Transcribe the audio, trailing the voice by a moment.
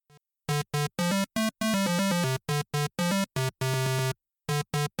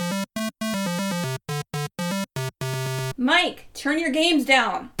Mike, turn your games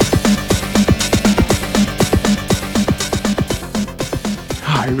down.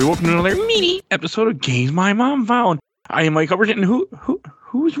 Hi, welcome to another mini episode of Games My Mom Found. I am Mike Hubbard, and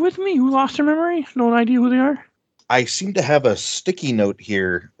who's with me? Who lost their memory? No idea who they are? I seem to have a sticky note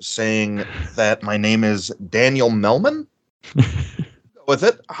here saying that my name is Daniel Melman. With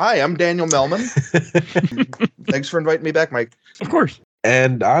it, hi, I'm Daniel Melman. Thanks for inviting me back, Mike. Of course.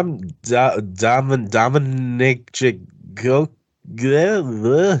 And I'm Dominic Chikogi?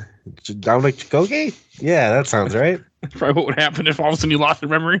 Yeah, that sounds right. That's probably what would happen if all of a sudden you lost your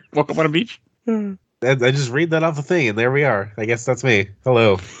memory, woke up on a beach. I just read that off the thing, and there we are. I guess that's me.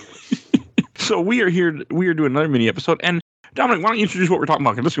 Hello. So we are here. We are doing another mini episode. And Dominic, why don't you introduce what we're talking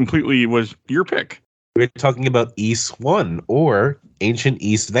about? Because this completely was your pick. We're talking about Ys 1, or Ancient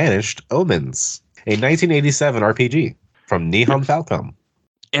Ys Vanished Omens, a 1987 RPG from Nihon Falcom.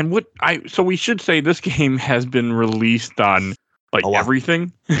 And so we should say this game has been released on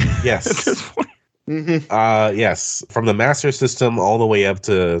everything. Yes. At this point. Mm-hmm. Yes, from the Master System all the way up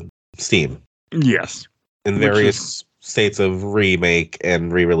to Steam. Yes. In various states of remake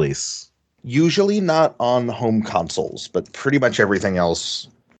and re-release. Usually not on home consoles, but pretty much everything else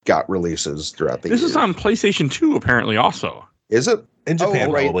got releases throughout the years. This is on PlayStation 2, apparently, also. Is it? In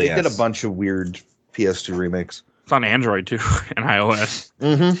Japan, right. probably, They did a bunch of weird PS2 remakes. It's on Android, too, and iOS.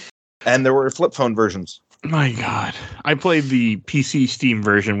 Mm-hmm. And there were flip phone versions. My God. I played the PC Steam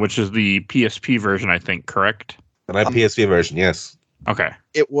version, which is the PSP version, I think, correct? And I have PSP version, yes. Okay.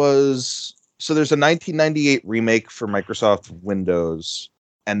 It was... So there's a 1998 remake for Microsoft Windows,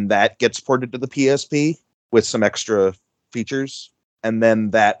 and that gets ported to the PSP with some extra features. And then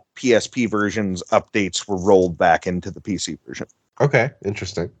that PSP version's updates were rolled back into the PC version. Okay,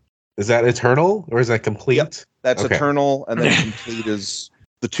 interesting. Is that Eternal, or is that Complete? Yep. That's okay. Eternal, and then Complete is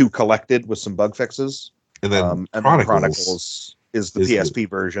the two collected with some bug fixes. And then Chronicles is the PSP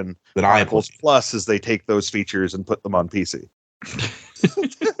version. That Chronicles Plus is they take those features and put them on PC.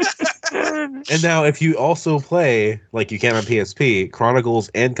 And now if you also play, like you can on PSP, Chronicles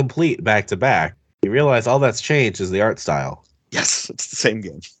and Complete back to back, you realize all that's changed is the art style. Yes, it's the same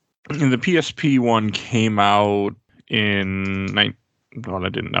game. And the PSP one came out in...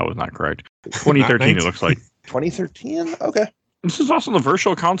 that was not correct. 2013, it looks like. 2013? Okay. This is also the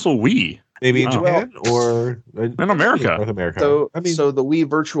Virtual Console Wii. Maybe in Japan or in America. North America. So the Wii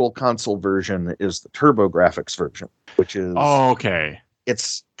Virtual Console version is the TurboGrafx version, which is... Oh, okay.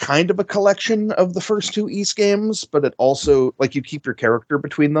 It's kind of a collection of the first two Ys games, but it also, like, you keep your character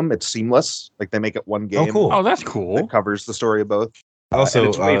between them. It's seamless. Like, they make it one game. Oh, cool. Oh, that's cool. That covers the story of both. Also,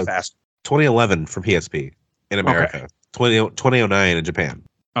 it's way fast. 2011 for PSP in America. Okay. 2009 in Japan.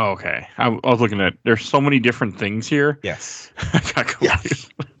 Oh, okay. I was looking at... There's so many different things here. Yes. I got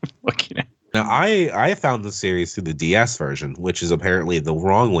confused looking at. Now, I found the series through the DS version, which is apparently the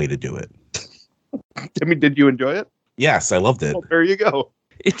wrong way to do it. I mean, did you enjoy it? Yes, I loved it. Well, there you go.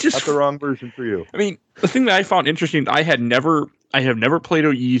 It's just not the wrong version for you. I mean, the thing that I found interesting, I have never played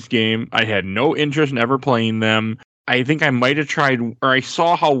a Ys game. I had no interest in ever playing them. I think I might have tried, or I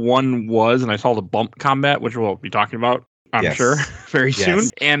saw how one was, and I saw the bump combat, which we'll be talking about, I'm sure, very soon.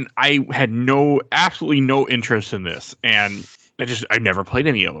 And I had absolutely no interest in this. And I've never played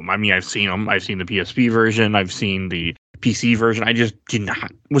any of them. I mean, I've seen them. I've seen the PSP version. I've seen the PC version. I just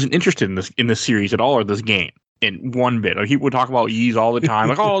wasn't interested in this series at all, or this game in one bit. Like, people would talk about Ys all the time.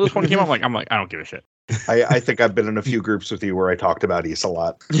 Like, oh, this one came out. I'm like, I don't give a shit. I think I've been in a few groups with you where I talked about Ys a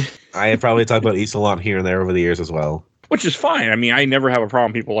lot. I have probably talked about Ys a lot here and there over the years as well. Which is fine. I mean, I never have a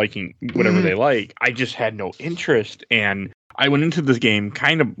problem people liking whatever they like. I just had no interest. And I went into this game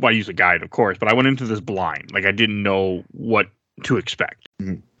I use a guide, of course, but I went into this blind. Like, I didn't know what to expect.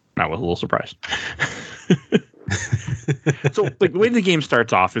 Mm-hmm. I was a little surprised. So, like, the way the game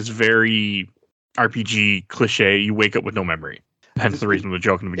starts off is very RPG cliche. You wake up with no memory. Hence the reason of the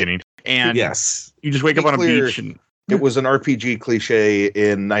joke in the beginning. And yes, you just wake up on a beach. And it was an RPG cliche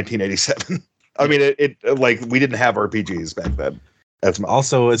in 1987. I mean, it like, we didn't have RPGs back then.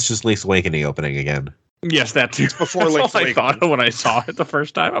 Also, it's just Link's Awakening opening again. Yes, that too. Before Link's Awakening. I thought when I saw it the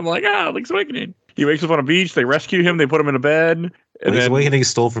first time. I'm like, Link's Awakening. He wakes up on a beach. They rescue him. They put him in a bed. And Link's Awakening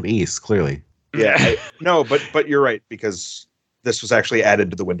stole from Ys, clearly. Yeah, but you're right, because this was actually added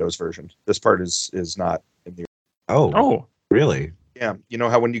to the Windows version. This part is not in the... Oh, really? Yeah, you know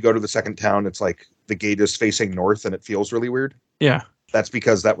how when you go to the second town, it's like the gate is facing north and it feels really weird? Yeah. That's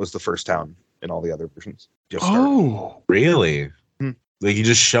because that was the first town in all the other versions. Really? Like, you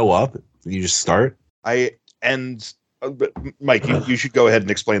just show up? You just start? Mike, you should go ahead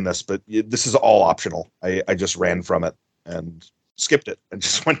and explain this, but this is all optional. I just ran from it, and skipped it and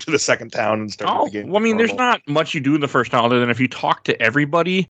just went to the second town and started Oh, the game. well, I mean, there's normal. not much you do in the first town other than if you talk to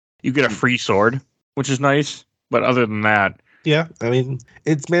everybody, you get a free sword, which is nice. But other than that, Yeah, I mean,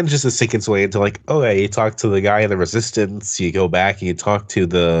 it manages to sink its way into like, oh, yeah, you talk to the guy in the Resistance, you go back and you talk to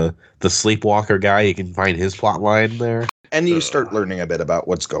the Sleepwalker guy, you can find his plot line there. And you start learning a bit about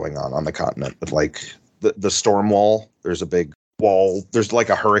what's going on the continent with like the storm wall. There's a big wall. There's like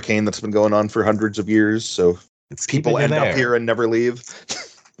a hurricane that's been going on for hundreds of years. So It's people keeping you end up there. here and never leave.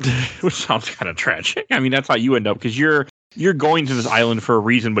 which sounds kind of tragic. I mean, that's how you end up because you're going to this island for a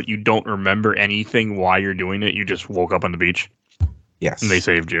reason, but you don't remember anything why you're doing it. You just woke up on the beach Yes. and they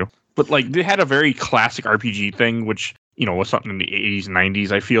saved you. But like they had a very classic RPG thing, which was something in the 80s,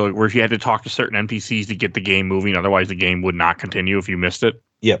 90s. I feel like where if you had to talk to certain NPCs to get the game moving, otherwise the game would not continue if you missed it.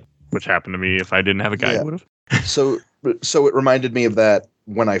 Yep. Which happened to me if I didn't have a guide. Yeah. Would have. So it reminded me of that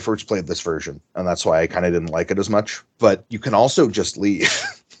when I first played this version, and that's why I kind of didn't like it as much. But you can also just leave,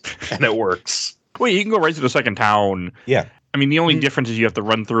 and it works. Well, you can go right to the second town. Yeah. I mean, the only Mhm. difference is you have to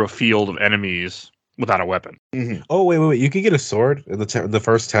run through a field of enemies without a weapon. Mhm. Oh, wait. You could get a sword in the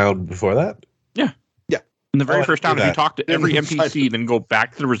first town before that? In the very I first didn't town, do if you that. talk to every Didn't find NPC, then go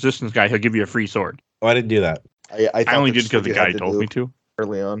back to the Resistance guy, he'll give you a free sword. Oh, I didn't do that. I I only did that's because what the you had guy to told do me to.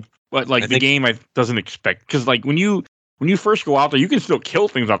 early on. But like I the think- game, doesn't expect because like when you first go out there, you can still kill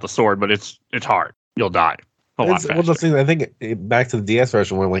things off the sword, but it's hard. You'll die a lot It's one faster. of those things. I think back to the DS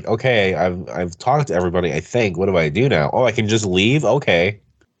version where I'm like, okay, I've talked to everybody. I think, what do I do now? Oh, I can just leave. Okay.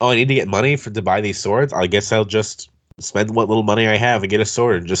 Oh, I need to get money to buy these swords. I guess I'll just spend what little money I have and get a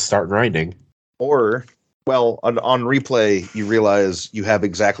sword and just start grinding. Or, well, on replay, you realize you have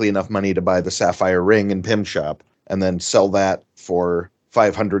exactly enough money to buy the Sapphire Ring in Pim Shop, and then sell that for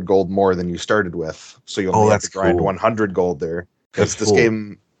 500 gold more than you started with. So you only have that's to grind cool. 100 gold there. Because That's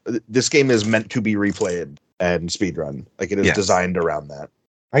cool. this game is meant to be replayed and speedrun. Like it is Yes. designed around that.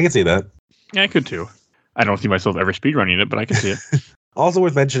 I can see that. Yeah, I could too. I don't see myself ever speedrunning it, but I can see it. Also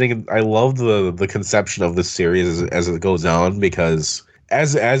worth mentioning, I love the conception of this series as it goes on because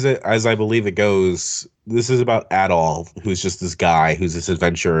as I believe it goes, this is about Adol, who's just this guy who's this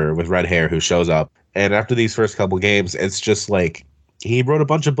adventurer with red hair who shows up. And after these first couple games, it's just like he wrote a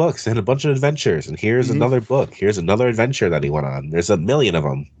bunch of books and a bunch of adventures, and here's Mhm. another book, here's another adventure that he went on. There's a million of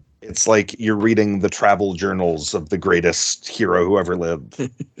them. It's like you're reading the travel journals of the greatest hero who ever lived.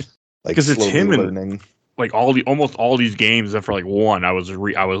 Like 'Cause it's slowly him and- learning. Like almost all these games, except for like one, I was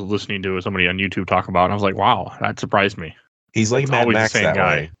listening to somebody on YouTube talk about, and I was like, wow, that surprised me. He's like It's Mad always the Max same that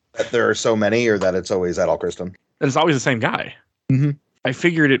guy. way. That there are so many, or that it's always Adol Christen. And it's always the same guy. Mhm. I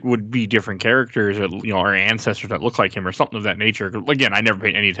figured it would be different characters, or or ancestors that look like him, or something of that nature. Again, I never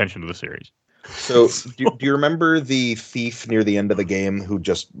paid any attention to the series. So, do you remember the thief near the end of the game who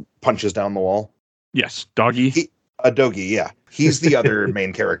just punches down the wall? Yes, Doggy. Dogi, yeah. He's the other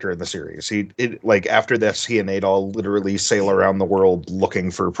main character in the series. Like after this, he and Adol literally sail around the world looking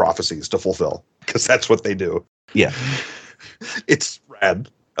for prophecies to fulfill because that's what they do. Yeah. It's rad.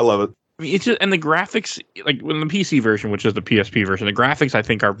 I love it. I mean, it's just, and the graphics, like when the PC version, which is the PSP version, the graphics I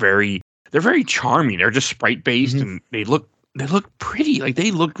think are they're very charming. They're just sprite based, Mhm. and they look pretty. Like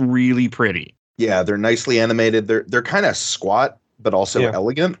they look really pretty. Yeah, they're nicely animated. They're kind of squat, but also Yeah.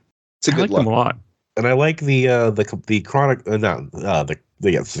 elegant. It's a I good like them a look. lot. And I like the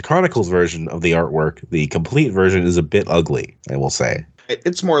Chronicles version of the artwork. The complete version is a bit ugly, I will say.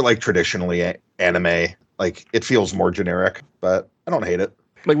 It's more like traditionally anime. Like it feels more generic, but I don't hate it.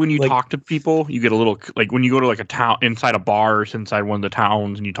 Like when you Like- talk to people, you get a little like when you go to like a town inside a bar or inside one of the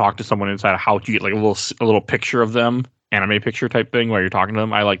towns, and you talk to someone inside a house, you get like a little picture of them, anime picture type thing while you're talking to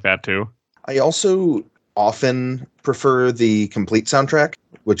them. I like that too. I also often prefer the complete soundtrack,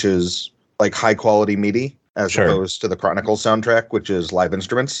 which is like high quality MIDI, as Sure. opposed to the Chronicles soundtrack, which is live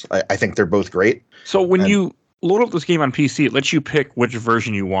instruments. I think they're both great. So when And- you load up this game on PC, it lets you pick which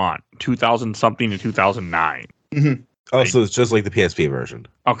version you want, 2000 something to 2009. Oh, so it's just like the PSP version.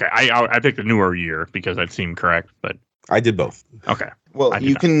 Okay, I picked a newer year because that seemed correct, but I did both. okay. Well, I do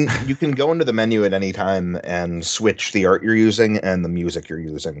you not. can go into the menu at any time and switch the art you're using and the music you're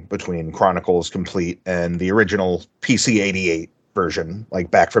using between Chronicles Complete and the original PC 88 version,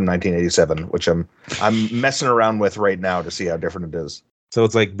 like back from 1987, which I'm messing around with right now to see how different it is. So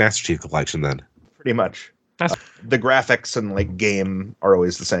it's like Master Chief Collection then. Pretty much. That's- The graphics and like game are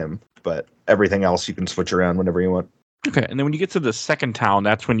always the same, but everything else you can switch around whenever you want. Okay, and then when you get to the second town,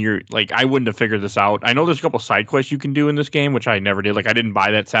 that's when you're like, I wouldn't have figured this out. I know there's a couple side quests you can do in this game, which I never did. Like, I didn't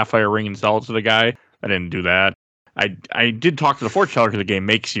buy that sapphire ring and sell it to the guy. I didn't do that. I did talk to the fortune teller because the game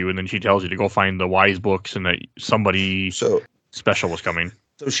makes you, and then she tells you to go find the wise books and that somebody So special was coming.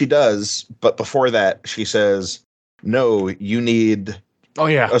 she does, but before that, she says, no, you need Oh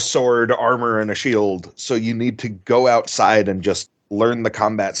yeah. a sword, armor, and a shield. So you need to go outside and just learn the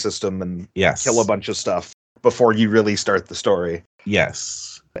combat system and Yes. kill a bunch of stuff before you really start the story.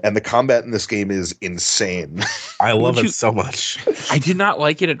 Yes. And the combat in this game is insane. I love Would it you- so much. I did not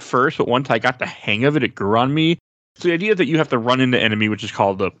like it at first, but once I got the hang of it, it grew on me. So the idea that you have to run into enemy, which is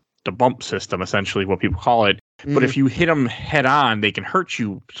called the bump system, essentially what people call it. But if you hit them head on, they can hurt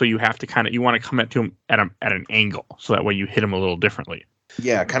you. So you have to you want to come at them at an angle, so that way you hit them a little differently.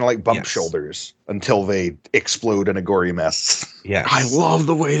 Yeah, kind of like bump Yes. shoulders until they explode in a gory mess. Yes. I love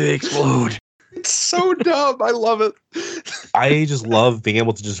the way they explode. It's so dumb. I love it. I just love being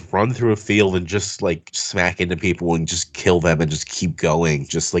able to just run through a field and just like smack into people and just kill them and just keep going,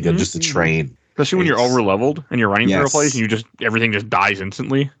 just like just a train. Especially when you're It's- over leveled and you're running through a Yes. place and everything just dies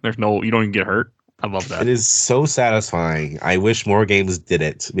instantly. You don't even get hurt. I love that. It is so satisfying. I wish more games did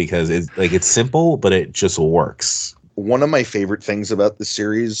it because it's simple, but it just works. One of my favorite things about this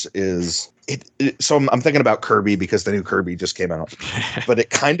series is so I'm thinking about Kirby because the new Kirby just came out, but it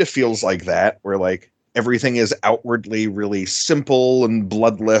kind of feels like that, where like everything is outwardly really simple and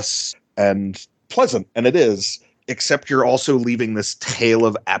bloodless and pleasant, and it is, except you're also leaving this tale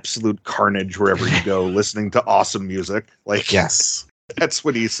of absolute carnage wherever you go, listening to awesome music. Like, Yes. that's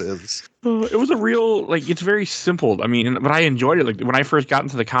what he says. It was a real, it's very simple. I mean, but I enjoyed it. Like when I first got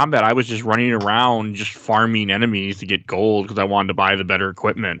into the combat, I was just running around, just farming enemies to get gold because I wanted to buy the better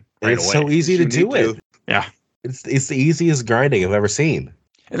equipment right It's away. so easy to You do need it. to. Yeah. It's the easiest grinding I've ever seen.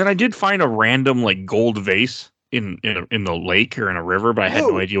 And then I did find a random gold vase in the lake or in a river, but I had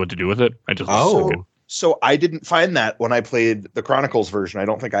no Oh. idea what to do with it. I just Oh, took it. So I didn't find that when I played the Chronicles version. I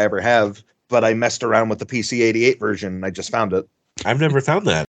don't think I ever have, but I messed around with the PC-88 version and I just found it. I've never found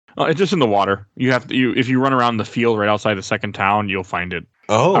that. It's just in the water. You have to. If you run around the field right outside the second town, you'll find it.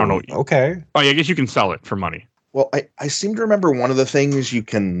 Oh, I don't know. okay. Oh, yeah, I guess you can sell it for money. Well, I seem to remember one of the things you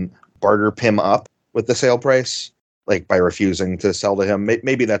can barter Pim up with the sale price, like by refusing to sell to him.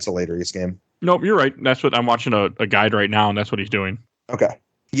 Maybe that's a later East game. Nope, you're right. That's what I'm watching a guide right now, and that's what he's doing. Okay.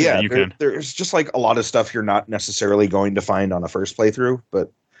 Yeah, Yeah, you can. there's just like a lot of stuff you're not necessarily going to find on a first playthrough,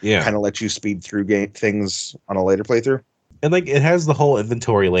 but Yeah. kind of let you speed through things on a later playthrough. And it has the whole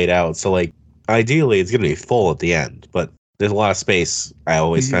inventory laid out. So ideally it's gonna be full at the end, but there's a lot of space I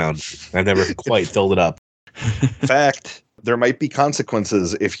always found. I've never quite filled it up. In fact, there might be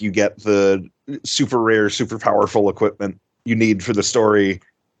consequences if you get the super rare, super powerful equipment you need for the story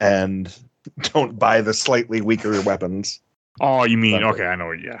and don't buy the slightly weaker weapons. Oh, you mean Okay. okay? I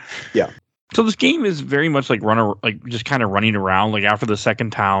know. Yeah. Yeah. So this game is very much just kind of running around. Like after the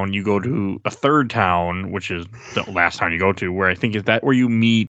second town, you go to a third town, which is the last town you go to. Where I think is that where you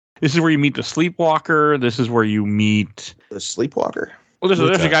meet. This is where you meet the Sleepwalker. This is where you meet. The Sleepwalker? Well, there's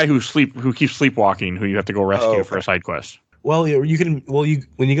a Okay. guy who keeps sleepwalking, who you have to go rescue Oh, for a okay. side quest. Well, you can. Well,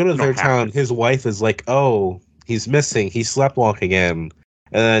 when you go to the don't third have town, to. his wife is like, "Oh, he's missing. He sleepwalked again."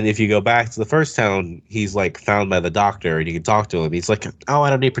 And then if you go back to the first town, he's found by the doctor, and you can talk to him. He's like, "Oh, I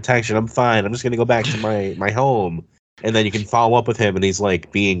don't need protection. I'm fine. I'm just gonna go back to my home." And then you can follow up with him, and he's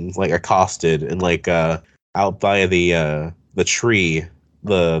being accosted and out by the tree,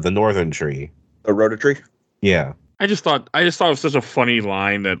 the northern tree. A Rototree? Yeah. I just thought it was such a funny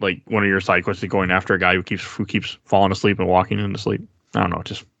line that one of your side quests is going after a guy who keeps falling asleep and walking into sleep. I don't know. It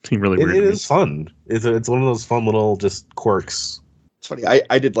just seemed really weird. It to me. is fun. It's one of those fun little just quirks. It's funny.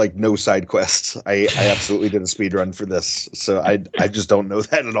 I did no side quests. I absolutely did a speed run for this, so I just don't know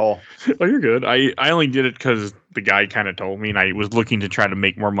that at all. Oh, you're good. I only did it because the guy kind of told me, and I was looking to try to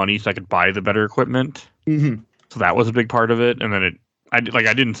make more money so I could buy the better equipment. Mm-hmm. So that was a big part of it. And then I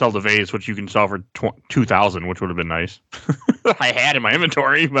didn't sell the vase, which you can sell for 2,000, which would have been nice. I had in my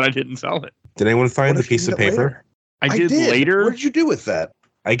inventory, but I didn't sell it. Did anyone find the piece of paper? I did later. What did you do with that?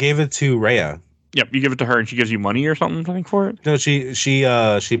 I gave it to Rhea. Yep, you give it to her, and she gives you money or something, I think, for it. No, she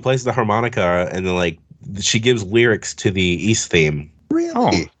plays the harmonica and then she gives lyrics to the East theme. Really?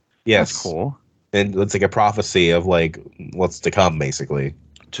 Oh. Yes, That's cool. and it's a prophecy of what's to come, basically.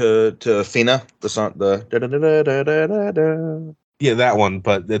 To Fina, the song, the da da da da da da da. Yeah, that one,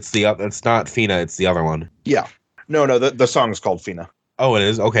 but it's not Fina, it's the other one. Yeah. No, the song is called Fina. Oh, it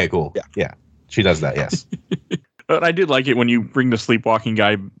is? Okay, cool. Yeah. She does that, yes. But I did like it when you bring the sleepwalking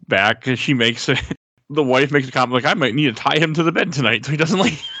guy back, 'cause she makes the wife makes a comment I might need to tie him to the bed tonight so he doesn't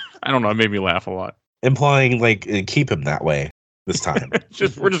I don't know, it made me laugh a lot. Implying keep him that way this time.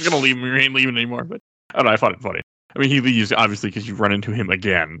 We're just gonna leave him. We ain't leaving anymore. But I don't know, I thought it funny. I mean, he leaves obviously because you run into him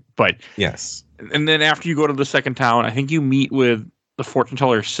again. But Yes. and then after you go to the second town, I think you meet with the fortune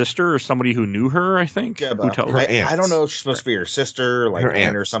teller's sister or somebody who knew her, I think. Yeah, Who but tells her I aunt. don't know if she's supposed to be her sister, like Her aunt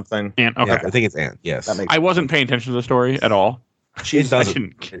aunt. or something. And okay. Yeah, I think it's Anne. Yes, That makes I wasn't paying attention to the story at all. it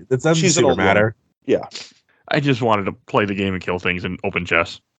doesn't. It doesn't she's an super old woman. matter. Yeah. I just wanted to play the game and kill things and open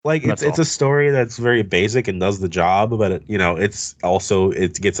chests. Like That's it's all. a story that's very basic and does the job, but it's also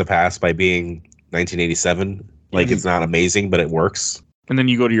it gets a pass by being 1987. Like Mm-hmm. it's not amazing, but it works. And then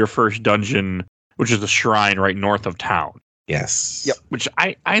you go to your first dungeon, which is the shrine right north of town. Yes. Yep. Which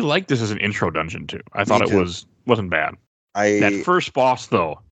I like this as an intro dungeon too. I thought it too. wasn't bad. That first boss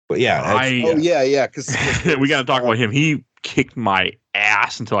though, But yeah, because we got to talk about him. He kicked my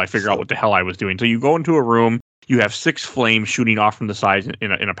ass until I figured out what the hell I was doing. So you go into a room, you have 6 flames shooting off from the sides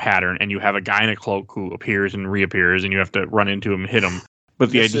in a pattern, and you have a guy in a cloak who appears and reappears, and you have to run into him and hit him. But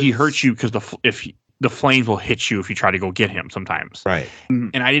he hurts you because the flames will hit you if you try to go get him sometimes. right.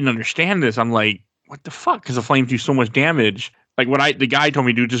 And I didn't understand this. I'm like, what the fuck? Because the flames do so much damage. Like the guy told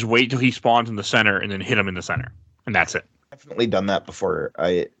me to just wait till he spawns in the center and then hit him in the center, and that's it. Definitely done that before.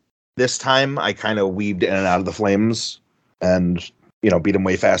 This time I kind of weaved in and out of the flames and beat him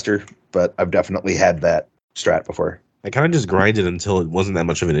way faster, but I've definitely had that strat before. I kind of just grinded until it wasn't that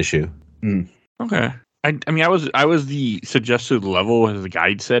much of an issue. Okay. I mean, I was the suggested level as the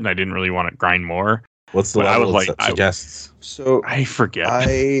guide said, and I didn't really want to grind more. What's the But I level was it like, suggests? So I forget.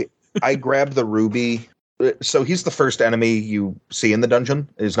 I grabbed the ruby. So he's the first enemy you see in the dungeon.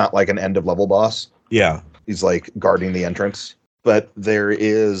 He's not like an end of level boss. Yeah. He's like guarding the entrance. But there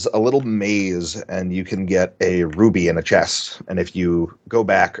is a little maze, and you can get a ruby in a chest. And if you go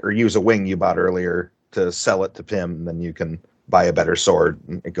back or use a wing you bought earlier to sell it to Pim, then you can buy a better sword.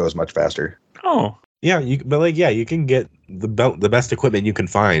 And it goes much faster. Oh, Yeah, you can get the best equipment you can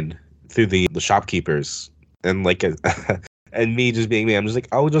find through the shopkeepers, and and me just being me, I'm just like,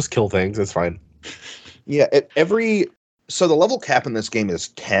 I'll just kill things. It's fine. Yeah, so the level cap in this game is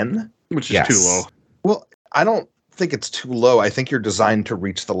 10. which is Yes. too low. Well, I don't think it's too low. I think you're designed to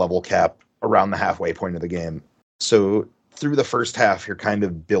reach the level cap around the halfway point of the game. So through the first half, you're kind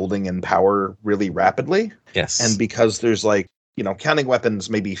of building in power really rapidly. Yes. And because there's counting weapons,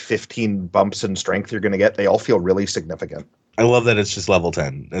 maybe 15 bumps in strength you're going to get, they all feel really significant. I love that it's just level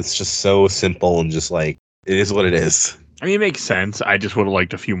 10. It's just so simple and just like it is what it is. I mean, it makes sense. I just would have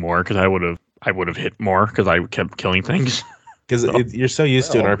liked a few more because I would have hit more because I kept killing things. Because you're so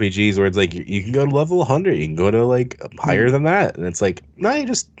used to in RPGs where it's like you can go to level 100, you can go to like higher than that, and it's like no, you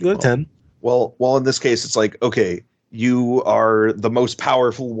just go to 10. Well, in this case, it's like, okay, you are the most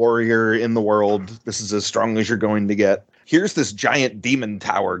powerful warrior in the world. This is as strong as you're going to get. Here's this giant demon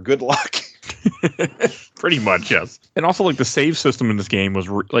tower. Good luck. Pretty much, yes. And also, like the save system in this game was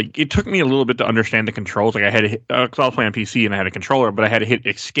it took me a little bit to understand the controls. Like I had to hit, because I was playing on PC and I had a controller, but I had to hit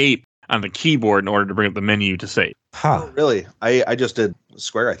escape on the keyboard in order to bring up the menu to save. Huh. Really? I just did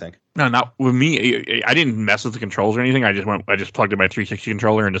square, I think. No, not with me. I didn't mess with the controls or anything. I just plugged in my 360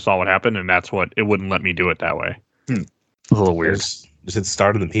 controller and just saw what happened, and that's what it wouldn't let me do it that way. Hmm. A little weird. Just hit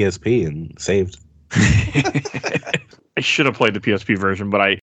start on the PSP and saved. I should have played the PSP version, but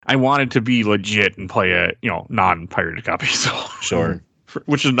I wanted to be legit and play a non-pirated copy. So Sure.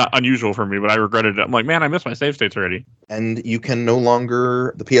 Which is not unusual for me, but I regretted it. I'm like, man, I missed my save states already. And you can no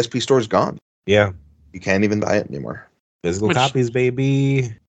longer, the PSP store's gone. Yeah. You can't even buy it anymore. Physical copies,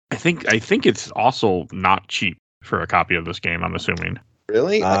 baby. I think it's also not cheap for a copy of this game, I'm assuming.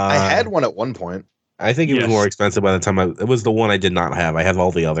 Really? I had one at one point. I think it was Yes. more expensive by the time it was the one I did not have. I have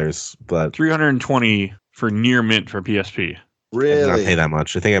all the others, but $320 for near mint for PSP. I did not Really? pay that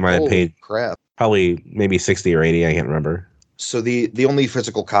much. I think I might have Holy paid crap. probably maybe 60 or 80. I can't remember. So the only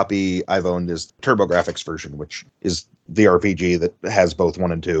physical copy I've owned is TurboGrafx version, which is the RPG that has both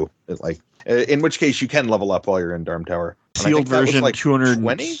 1 and 2. In which case you can level up while you're in Darm Tower. And I Sealed think that was version, like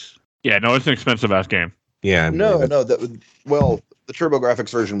 220. Yeah, no, it's an expensive ass game. Yeah. I No, believe it. no. The TurboGrafx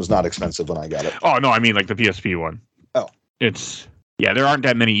version was not expensive when I got it. Oh no, I mean like the PSP one. Oh. There aren't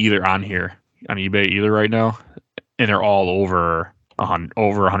that many either on here on eBay either right now, and they're all over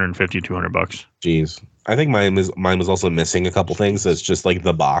 $150, $200. Jeez. I think mine was also missing a couple things. It's just like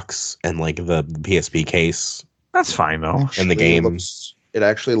the box and like the PSP case That's fine though. and the Actually, game. It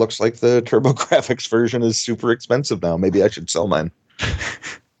actually looks like the TurboGrafx version is super expensive now. Maybe I should sell mine.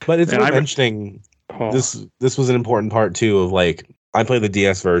 But it's And worth I- mentioning Oh. this was an important part too of like I played the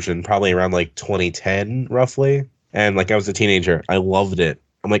DS version probably around like 2010 roughly, and like I was a teenager. I loved it.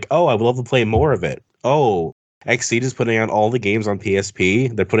 I'm like, oh, I would love to play more of it. Oh, Xseed is putting out all the games on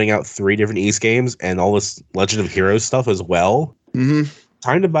PSP. They're putting out 3 different East games and all this Legend of Heroes stuff as well. Mm-hmm.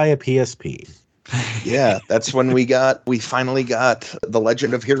 Time to buy a PSP. Yeah, that's when we finally got The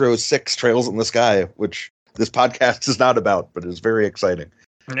Legend of Heroes 6 Trails in the Sky, which this podcast is not about, but it's very exciting.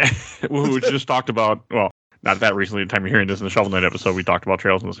 We just talked about, well, not that recently. The time you're hearing this in the Shovel Knight episode, we talked about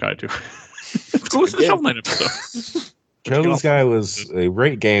Trails in the Sky too. Let's go listen to the Shovel Knight episode. Trails in the Sky was a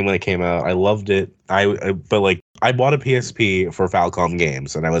great game when it came out. I loved it. But I bought a PSP for Falcom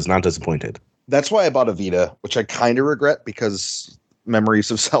Games, and I was not disappointed. That's why I bought a Vita, which I kind of regret because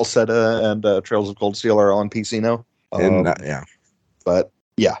Memories of Salsetta and Trails of Cold Steel are all on PC now. And yeah. But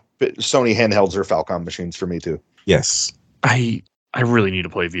yeah, Sony handhelds are Falcom machines for me too. Yes. I really need to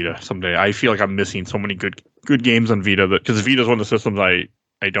play Vita someday. I feel like I'm missing so many good games on Vita, because Vita is one of the systems I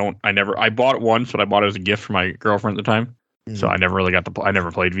bought it once, but I bought it as a gift for my girlfriend at the time. So I never really I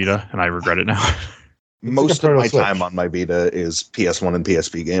never played Vita, and I regret it now. Most of my time on my Vita is PS1 and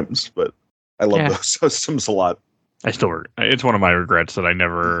PSP games, but I love those systems a lot. It's one of my regrets that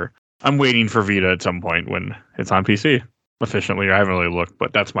I'm waiting for Vita at some point when it's on PC efficiently. I haven't really looked,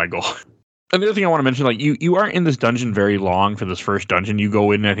 but that's my goal. Another thing I want to mention, like you aren't in this dungeon very long for this first dungeon. You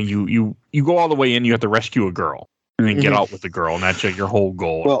go in, and I think you go all the way in. You have to rescue a girl and then get out with the girl, and that's like your whole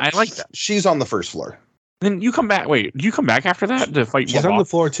goal. Well, I like that. She's on the first floor. Then you come back. Wait, do you come back after that to fight? She's on the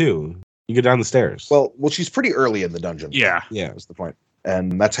floor too. You go down the stairs. Well, she's pretty early in the dungeon. Yeah. That's the point,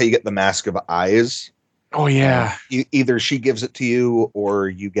 and that's how you get the Mask of Eyes. Oh yeah. Either she gives it to you, or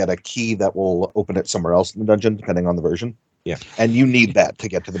you get a key that will open it somewhere else in the dungeon, depending on the version. Yeah. And you need that to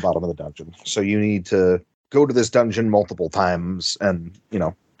get to the bottom of the dungeon. So you need to go to this dungeon multiple times and,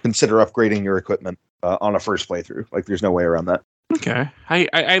 consider upgrading your equipment on a first playthrough. Like, there's no way around that. Okay.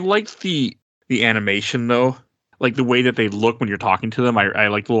 I liked the animation, though. Like, the way that they look when you're talking to them. I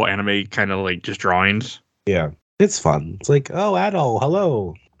like the little anime kind of, like, just drawings. Yeah. It's fun. It's like, oh, Adol,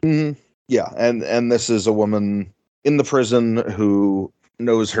 hello. Mm-hmm. Yeah. And this is a woman in the prison who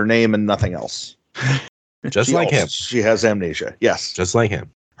knows her name and nothing else. Just like him. She has amnesia. Yes. Just like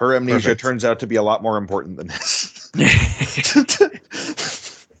him. Her amnesia Perfect. turns out to be a lot more important than his.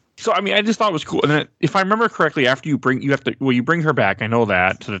 So, I mean, I just thought it was cool. And then, if I remember correctly, after you bring her back, I know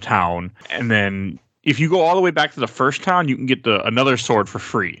that, to the town. And then if you go all the way back to the first town, you can get another sword for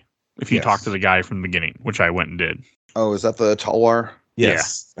free if you talk to the guy from the beginning, which I went and did. Oh, is that the Talwar?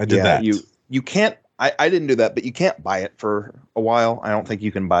 Yes. Yeah. I did that. You can't, I didn't do that, but you can't buy it for a while. I don't think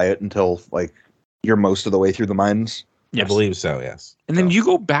you can buy it until, like, you're most of the way through the mines. Yes. I believe so, yes. And then you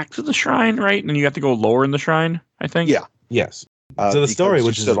go back to the shrine, right? And then you have to go lower in the shrine, I think? Yeah. Yes. So the story,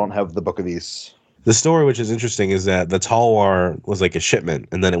 which still don't have the Book of Ys. The story, which is interesting, is that the Talwar was like a shipment,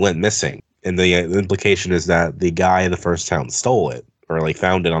 and then it went missing. And the implication is that the guy in the first town stole it, or like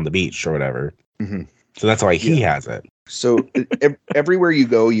found it on the beach or whatever. Mm-hmm. So that's why he has it. So everywhere you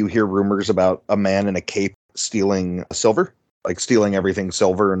go, you hear rumors about a man in a cape stealing silver, like stealing everything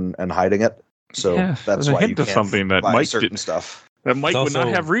silver and hiding it. So that's why you can't something that buy Mike certain stuff. That Mike would not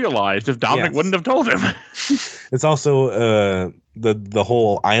have realized if Dominic wouldn't have told him. It's also the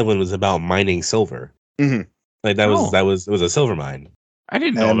whole island was about mining silver. Mm-hmm. Like it was a silver mine. I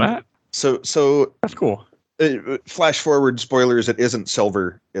didn't know that. So that's cool. Flash forward, spoilers, it isn't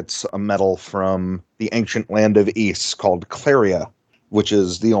silver. It's a metal from the ancient land of Ys called Claria, which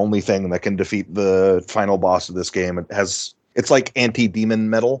is the only thing that can defeat the final boss of this game. It's like anti-demon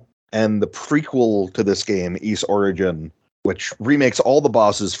metal. And the prequel to this game, Ys Origin, which remakes all the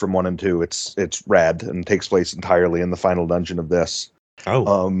bosses from 1 and 2, it's rad and takes place entirely in the final dungeon of this.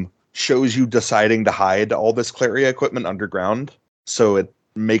 Shows you deciding to hide all this Claria equipment underground. So it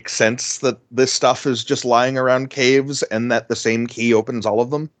makes sense that this stuff is just lying around caves and that the same key opens all of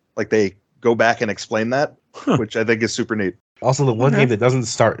them. Like, they go back and explain that, which I think is super neat. Also, the one game that doesn't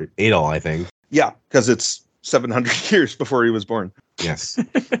start Adol, I think. Yeah, because it's 700 years before he was born. Yes.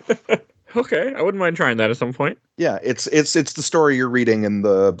 Okay, I wouldn't mind trying that at some point. Yeah, it's the story you're reading in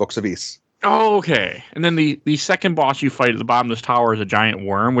the Books of Ys. Oh, okay. And then the second boss you fight at the bottom of this tower is a giant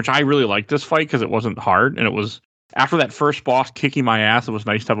worm, which I really liked this fight because it wasn't hard, and it was after that first boss kicking my ass. It was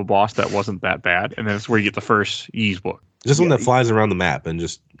nice to have a boss that wasn't that bad, and then it's where you get the first Ys book. Just one that flies around the map and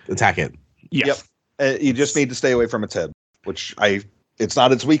just attack it. Yes. Yep. You just need to stay away from its head, which it's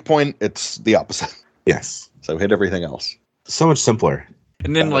not its weak point. It's the opposite. Yes. So hit everything else. So much simpler.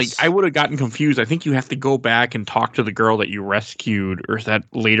 And then, I would have gotten confused. I think you have to go back and talk to the girl that you rescued, or is that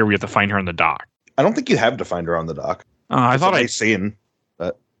later we have to find her on the dock? I don't think you have to find her on the dock. I thought I seen.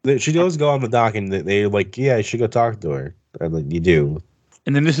 But she does go on the dock, and they're like, "Yeah, you should go talk to her." And like, you do.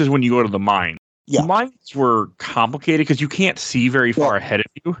 And then this is when you go to the mine. Yeah. The mines were complicated because you can't see very far ahead of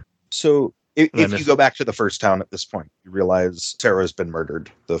you. So if you go back to the first town at this point, you realize Sarah's been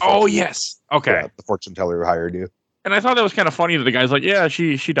murdered. Yes. Okay. The fortune teller who hired you. And I thought that was kind of funny that the guy's like, yeah,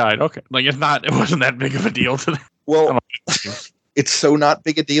 she died. Okay. Like, it wasn't that big of a deal to them. Well, it's so not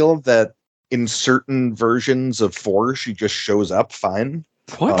big a deal that in certain versions of 4, she just shows up fine.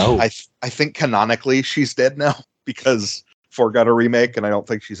 What? Oh. I think canonically she's dead now because 4 got a remake, and I don't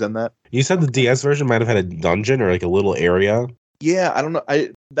think she's in that. You said the DS version might have had a dungeon or like a little area. Yeah, I don't know.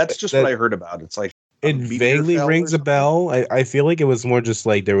 That's just what I heard about. It's like It meteor vaguely fell or rings a something? bell. I feel like it was more just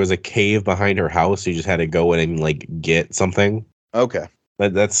like there was a cave behind her house. You just had to go in and like get something. Okay.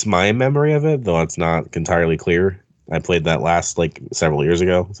 That's my memory of it, though it's not entirely clear. I played that last like several years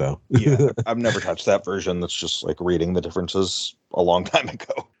ago, so Yeah, I've never touched that version. That's just like reading the differences a long time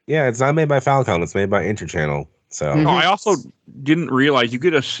ago. yeah, it's not made by Falcon. It's made by Interchannel. So Mhm. Oh, I also didn't realize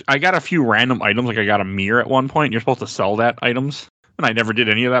I got a few random items. Like I got a mirror at one point. And you're supposed to sell that items, and I never did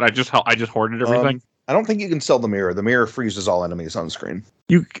any of that. I just hoarded everything. I don't think you can sell the mirror. The mirror freezes all enemies on screen.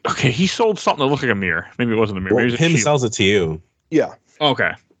 He sold something that looked like a mirror. Maybe it wasn't a mirror. Maybe it was a him shield. sells it to you. Yeah.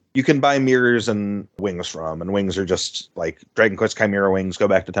 Okay. You can buy mirrors and wings from, and wings are just like Dragon Quest Chimera wings, go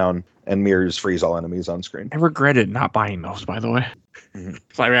back to town, and mirrors freeze all enemies on screen. I regretted not buying those, by the way. Mhm.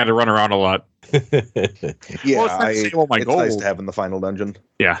 So I had to run around a lot. Yeah, Well, it's nice to save all my it's nice gold. to have in the final dungeon.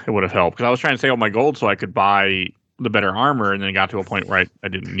 Yeah, it would have helped because I was trying to save all my gold so I could buy the better armor, and then it got to a point where I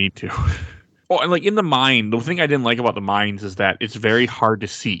didn't need to. Oh, and like in the mine, the thing I didn't like about the mines is that it's very hard to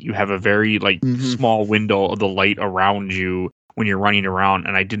see. You have a very Mhm. small window of the light around you when you're running around,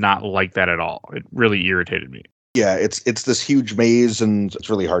 and I did not like that at all. It really irritated me. Yeah, it's this huge maze, and it's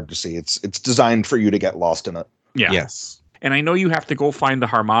really hard to see. It's designed for you to get lost in it. Yeah. Yes. And I know you have to go find the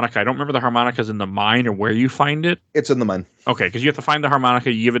harmonica. I don't remember the harmonica's in the mine or where you find it. It's in the mine. Okay, because you have to find the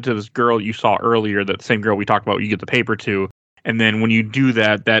harmonica, you give it to this girl you saw earlier, that same girl we talked about, you get the paper to. And then when you do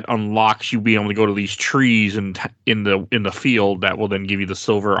that, that unlocks you being able to go to these trees and in the field that will then give you the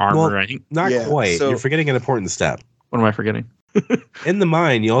silver armor. Well, I think. Not Yeah, quite. so- You're forgetting an important step. What am I forgetting? In the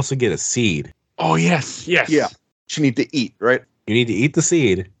mine, you also get a seed. Oh yes. Yeah. You need to eat, right? You need to eat the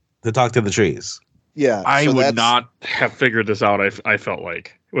seed to talk to the trees. Yeah. I so would that's- not have figured this out. I felt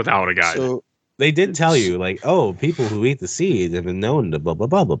like without a guide. So They did tell you, like, oh, people who eat the seed have been known to blah blah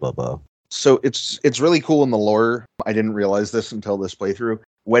blah blah blah blah. So it's really cool in the lore. I didn't realize this until this playthrough.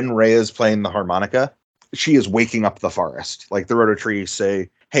 When Rhea is playing the harmonica, she is waking up the forest. Like the Rototrees say,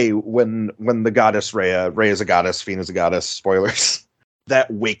 hey, when the goddess Rhea is a goddess, Feena's a goddess, spoilers,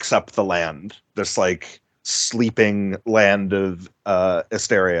 that wakes up the land. This like sleeping land of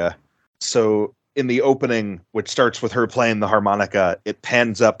Asteria. So in the opening, which starts with her playing the harmonica, it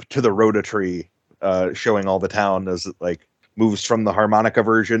pans up to the Rototree, showing all the town as it like moves from the harmonica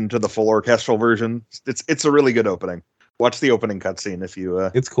version to the full orchestral version. It's a really good opening. Watch the opening cutscene if you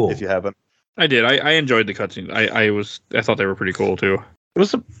It's cool. if you haven't. I did. I enjoyed the cutscenes. I thought they were pretty cool too. It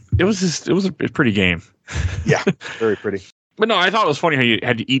was a pretty game. Yeah, very pretty. But no, I thought it was funny how you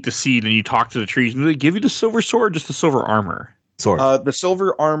had to eat the seed and you talk to the trees. And do they give you the silver sword, or just the silver armor? Sword. The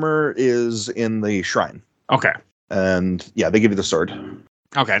silver armor is in the shrine, Okay. and yeah, they give you the sword.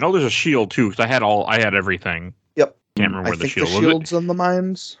 Okay. I know there's a shield too because I had everything. Yep. Can't remember I where the think the shield was. shield's in the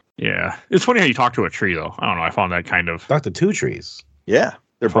mines. Yeah. It's funny how you talk to a tree though. I don't know. I found that kind of Talk to two trees. Yeah,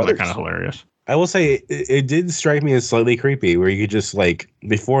 they're found that brothers. kind of hilarious. I will say it did strike me as slightly creepy, where you could just like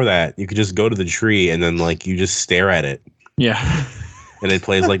before that you could just go to the tree and then like you just stare at it Yeah. and it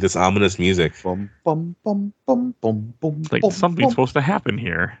plays like this ominous music. Bum, bum, bum, bum, bum, bum, Like bum, something's bum. supposed to happen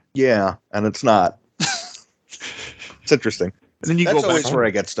here. Yeah, and it's not. It's interesting. And then you That's go always back. where I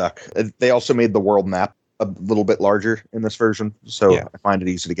get stuck. They also made the world map a little bit larger in this version, so Yeah. I find it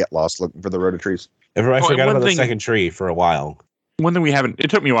easy to get lost looking for the Rototrees. I and forgot one about the thing- second tree for a while. One thing we haven't, it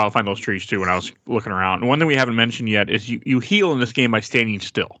took me a while to find those trees too when I was looking around. And one thing we haven't mentioned yet is you heal in this game by standing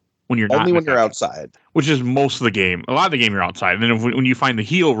still when you're not Only in when the you're cutscene, outside. which is most of the game. A lot of the game you're outside. And then when you find the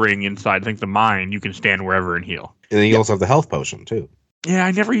heal ring inside, I think the mine, you can stand wherever and heal. And then you Yep. also have the health potion too. Yeah,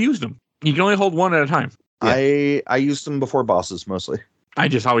 I never used them. You can only hold one at a time. I used them before bosses mostly. I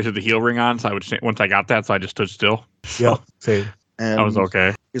just always had the heal ring on, so I would once I got that, so I just stood still. Yeah, same. And I was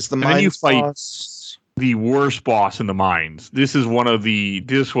okay. Is the And then you mines fight- boss? The worst boss in the mines. This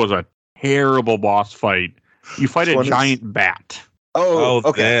was a terrible boss fight. You fight Which a one is- giant bat Oh,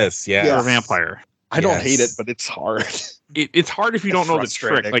 okay. this, yes. or Yeah. a vampire. I don't Yes. hate it, but it's hard. It's hard if you don't know the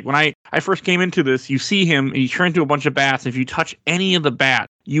trick. Frustrating. Like when I first came into this, you see him and you turn into a bunch of bats. If you touch any of the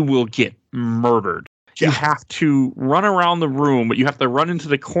bats, you will get murdered. You Yeah. have to run around the room, but you have to run into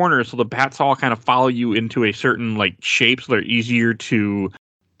the corners so the bats all kind of follow you into a certain like shape so they're easier to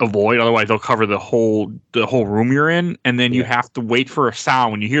avoid. Otherwise they'll cover the whole room you're in. And then you Yeah. have to wait for a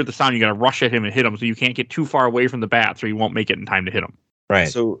sound. When you hear the sound, you gotta rush at him and hit him so you can't get too far away from the bats or you won't make it in time to hit him. Right.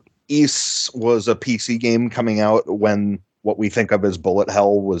 So Ys was a PC game coming out when what we think of as bullet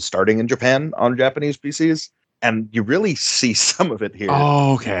hell was starting in Japan on Japanese PCs. and you really see some of it here.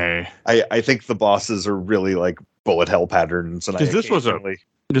 Oh, okay. I think the bosses are really like bullet hell patterns, and This was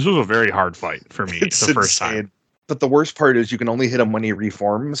a very hard fight for me the first time. But the worst part is you can only hit him when he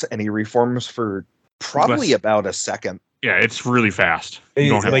reforms, and he reforms for probably about a second. Yeah, it's really fast.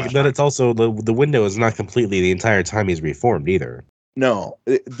 Then it's also the window is not completely the entire time he's reformed either. No,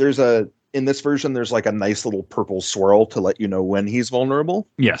 in this version, there's like a nice little purple swirl to let you know when he's vulnerable.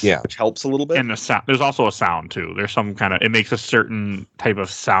 Yes. Yeah. Which helps a little bit. And the sound, there's also a sound too. There's some kind of, it makes a certain type of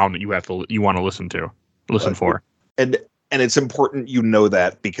sound that you want to listen for. And it's important you know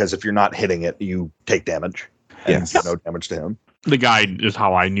that, because if you're not hitting it, you take damage. And no damage to him. The guide is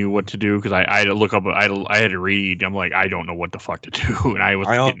how I knew what to do, because I had to look up, I had to read. I'm like, I don't know what the fuck to do. And I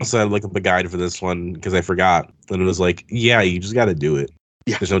also had to look up a guide for this one because I forgot. And it was like, yeah, you just got to do it.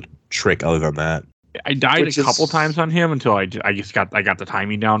 Yeah. There's no trick other than that. I died a couple times on him until I got the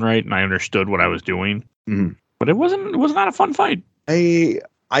timing down right and I understood what I was doing. Mm-hmm. But it was not a fun fight. I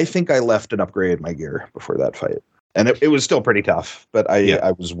think I left and upgraded my gear before that fight, and it was still pretty tough. But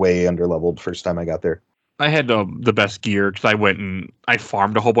I was way underleveled first time I got there. I had the best gear because I went and I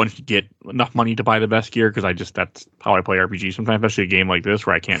farmed a whole bunch to get enough money to buy the best gear, because that's how I play RPG sometimes, especially a game like this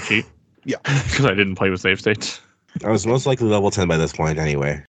where I can't cheat. Yeah, because I didn't play with save states. I was most likely level 10 by this point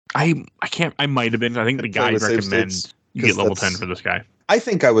anyway. I might have been. I think the guide recommends you get level 10 for this guy. I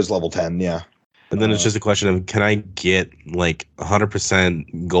think I was level 10, yeah. And then it's just a question of, can I get like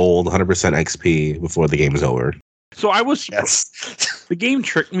 100% gold, 100% XP before the game is over? So I was. Yes. The game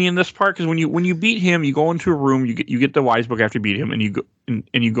tricked me in this part, because when you beat him, you go into a room, you get the wise book after you beat him, and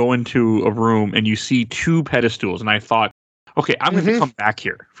you go into a room and you see 2 pedestals, and I thought, okay, I'm going to come back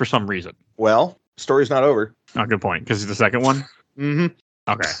here for some reason. Well, story's not over. Oh, good point, because it's the second one. Mm-hmm.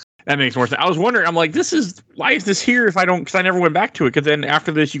 Okay, that makes more sense. I was wondering, I'm like, why is this here if I don't? Because I never went back to it. Because then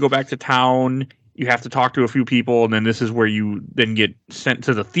after this, you go back to town, you have to talk to a few people, and then this is where you then get sent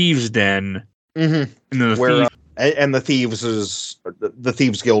to the thieves' den. Mm-hmm. And then and the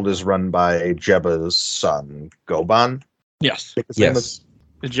thieves guild is run by Jebba's son, Goban. Yes. Yes.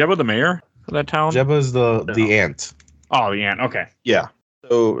 Is Jebba the mayor of that town? Jebba's the ant. Oh, the ant. Okay. Yeah.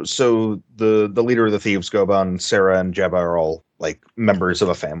 So the leader of the thieves, Goban, Sarah, and Jebba are all like members of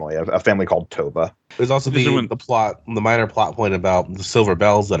a family called Toba. There's also the minor plot point about the silver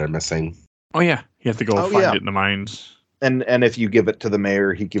bells that are missing. Oh yeah, you have to go find it in the mines. And if you give it to the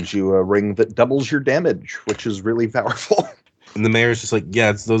mayor, he gives you a ring that doubles your damage, which is really powerful. And the mayor's just like, yeah,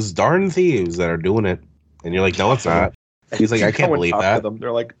 it's those darn thieves that are doing it. And you're like, no, it's not. He's like, I can't believe that.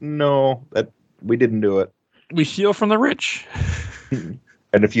 They're like, no, we didn't do it. We steal from the rich. And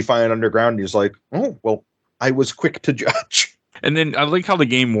if you find it underground, he's like, oh, well, I was quick to judge. And then I like how the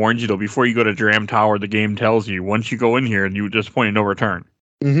game warns you, though, before you go to Dram Tower, the game tells you, once you go in here, and you just point no return.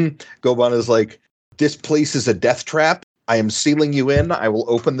 Mm-hmm. Goban is like, this place is a death trap. I am sealing you in. I will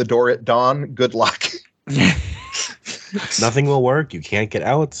open the door at dawn. Good luck. Nothing will work. You can't get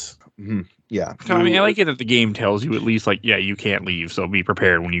out. Mm-hmm. Yeah. So, I mean, I like it that the game tells you at least, like, yeah, you can't leave, so be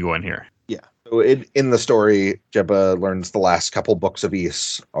prepared when you go in here. Yeah. So in the story, Jebba learns the last couple books of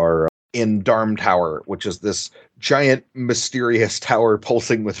Ys are in Darm Tower, which is this giant, mysterious tower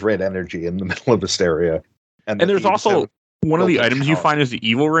pulsing with red energy in the middle of Asteria. And there's also one of the items you find is the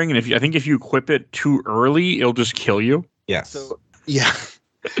evil ring, and I think if you equip it too early, it'll just kill you. Yes. So, yeah.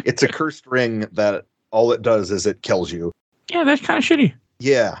 It's a cursed ring that all it does is it kills you. Yeah, that's kind of shitty.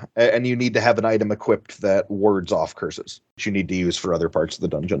 Yeah, and you need to have an item equipped that wards off curses, which you need to use for other parts of the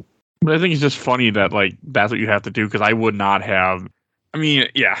dungeon. But I think it's just funny that like that's what you have to do, because I would not have. I mean,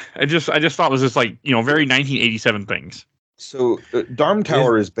 yeah, I just thought it was just like, you know, very 1987 things. So Darm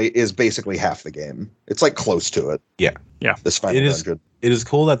Tower is basically half the game. It's like close to it. Yeah. This final dungeon. It is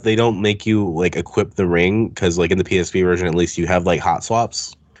cool that they don't make you like equip the ring, because like in the PSP version, at least you have like hot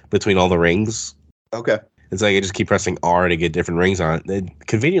swaps between all the rings. Okay. It's like I just keep pressing R to get different rings on it. They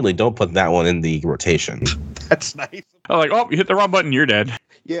conveniently don't put that one in the rotation. That's nice. Oh, like, oh, you hit the wrong button, you're dead.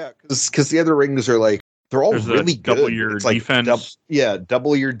 Yeah, because the other rings are like, they're all really good. Double your defense.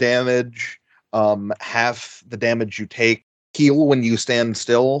 Double your damage. Half the damage you take. Heal when you stand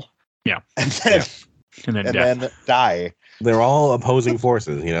still. Yeah. And then die. They're all opposing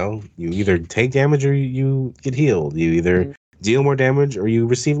forces, you know? You either take damage or you get healed. You either deal more damage or you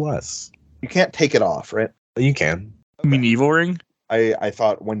receive less. You can't take it off, right? You can. You mean evil ring? I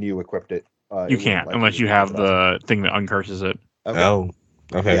thought when you equipped it. You can't, unless you have the thing that uncurses it. Okay. Oh,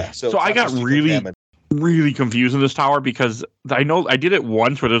 okay. Yeah, so I got really confused in this tower, because I know I did it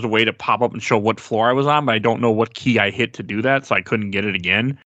once where there's a way to pop up and show what floor I was on, but I don't know what key I hit to do that, so I couldn't get it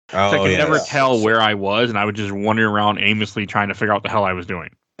again. So I could never tell where I was, and I would just wander around aimlessly trying to figure out what the hell I was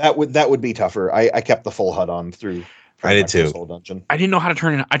doing. That would be tougher. I kept the full HUD on through. I did too. This whole dungeon. I didn't know how to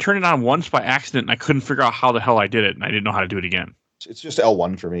turn it. I turned it on once by accident, and I couldn't figure out how the hell I did it, and I didn't know how to do it again. It's just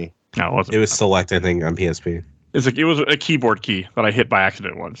L1 for me. No, it wasn't. It was select, I think, on PSP. It was a keyboard key that I hit by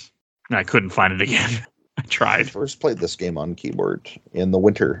accident once, and I couldn't find it again. I I tried. first played this game on keyboard in the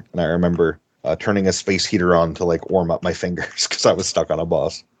winter, and I remember turning a space heater on to like warm up my fingers because I was stuck on a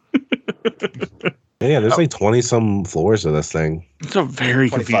boss. Yeah, there's like 20-some floors of this thing. It's a very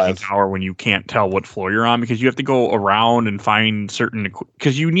 25. confusing tower when you can't tell what floor you're on because you have to go around and find certain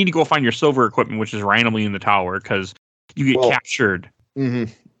because you need to go find your silver equipment, which is randomly in the tower because you get captured.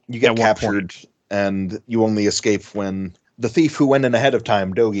 Mm-hmm. You get captured, and you only escape when the thief who went in ahead of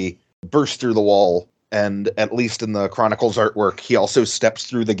time, Dogi, burst through the wall. And at least in the Chronicles artwork, he also steps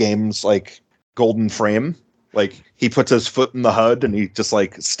through the game's like golden frame. Like he puts his foot in the HUD and he just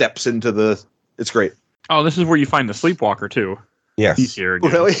like steps into the. It's great. Oh, this is where you find the Sleepwalker too. Yes. He's here again.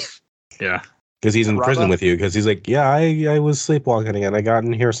 Really? Yeah. Because he's in Rava? prison with you. Because he's like, yeah, I was sleepwalking and I got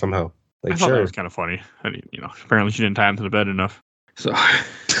in here somehow. Like, I thought that sure. was kind of funny. Apparently she didn't tie him to the bed enough. So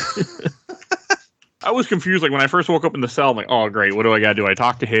I was confused. Like when I first woke up in the cell, I'm like, oh great, what do I gotta do? I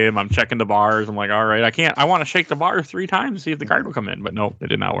talk to him. I'm checking the bars. I'm like, all right, I want to shake the bar 3 times to see if the guard will come in, but no, it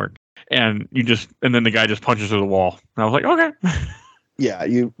did not work. And then the guy just punches through the wall. And I was like, okay. Yeah,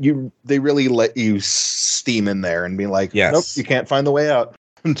 they really let you steam in there and be like, Yes. nope, you can't find the way out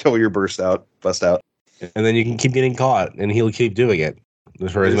until you're bust out. And then you can keep getting caught and he'll keep doing it.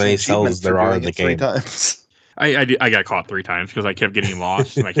 For as many cells as there are in the game. 3 times. I got caught 3 times because I kept getting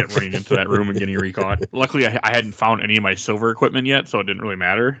lost and I kept running into that room and getting recaught. Luckily, I hadn't found any of my silver equipment yet, so it didn't really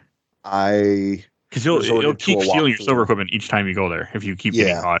matter. Because it'll keep stealing your silver equipment each time you go there if you keep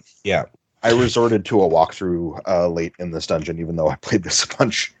getting caught. Yeah. I resorted to a walkthrough late in this dungeon, even though I played this a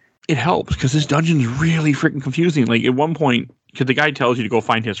bunch. It helps because this dungeon's really freaking confusing. Like at one point, because the guy tells you to go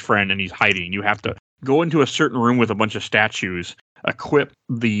find his friend and he's hiding, you have to go into a certain room with a bunch of statues, equip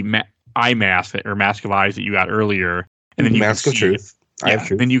the eye mask or mask of eyes that you got earlier, and then you Mask of Truth. I have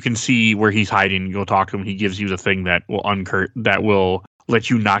truth. Then you can see where he's hiding. You go talk to him. He gives you the thing that will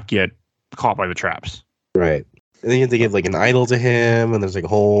let you not get caught by the traps. Right. And then you have to give like an idol to him, and there's like a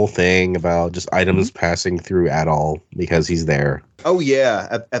whole thing about just items passing through at all because he's there. Oh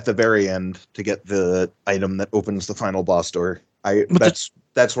yeah, at the very end to get the item that opens the final boss door. That's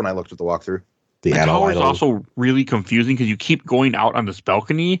when I looked at the walkthrough. The tower is idol. also really confusing because you keep going out on this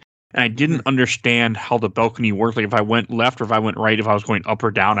balcony, and I didn't understand how the balcony worked. Like if I went left or if I went right, if I was going up or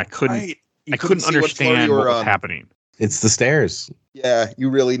down, I couldn't understand what was happening. It's the stairs. Yeah,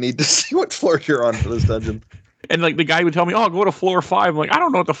 you really need to see what floor you're on for this dungeon. And like the guy would tell me, "Oh, go to floor 5." I'm like, I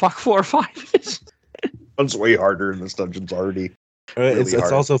don't know what the fuck floor 5 is. It's way harder, and this dungeon's already. It's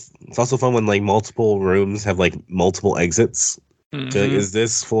also fun when like multiple rooms have like multiple exits. Mm-hmm. So is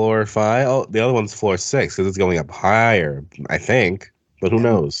this floor 5? Oh, the other one's floor 6 because it's going up higher, I think. But who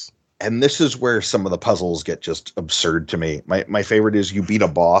knows? And this is where some of the puzzles get just absurd to me. My favorite is you beat a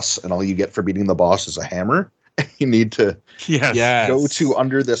boss, and all you get for beating the boss is a hammer. You need to go to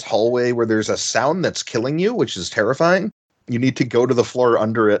under this hallway where there's a sound that's killing you, which is terrifying. You need to go to the floor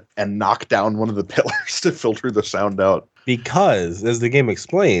under it and knock down one of the pillars to filter the sound out. Because, as the game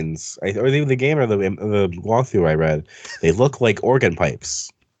explains, or even the game or the walkthrough I read, they look like organ pipes.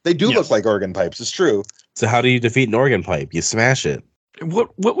 They do look like organ pipes. It's true. So how do you defeat an organ pipe? You smash it.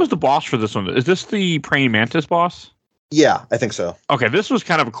 What was the boss for this one? Is this the praying mantis boss? Yeah, I think so. Okay, this was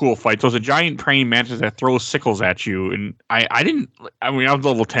kind of a cool fight. So it's a giant praying mantis that throws sickles at you, and I was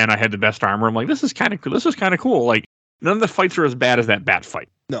level 10. I had the best armor. I'm like, this is kind of cool. This is kind of cool. Like none of the fights are as bad as that bat fight.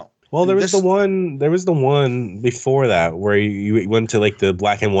 No. Well, there was the one before that where you went to like the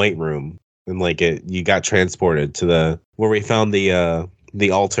black and white room, and like you got transported to where we found the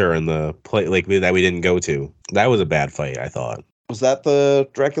altar and the plate that we didn't go to. That was a bad fight, I thought. Was that the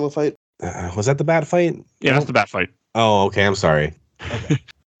Dracula fight? Was that the bat fight? Yeah, that's the bat fight. Oh, okay. I'm sorry. Okay.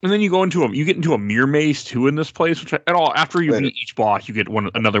 And then you get into a mirror maze too in this place, which after you beat each boss, you get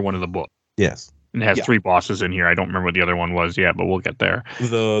another one in the book. Yes. And it has 3 bosses in here. I don't remember what the other one was yet, but we'll get there.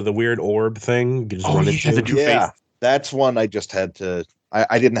 The weird orb thing. You just run into. The two-face. That's one I just had to.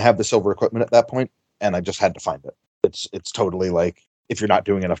 I didn't have the silver equipment at that point, and I just had to find it. It's totally like if you're not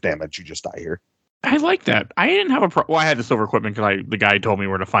doing enough damage, you just die here. I like that. I didn't have well, I had the silver equipment because the guy told me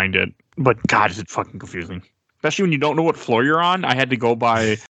where to find it. But God, is it fucking confusing. Especially when you don't know what floor you're on. I had to go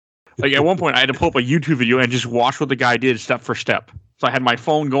by, like at one point I had to pull up a YouTube video and just watch what the guy did step for step. So I had my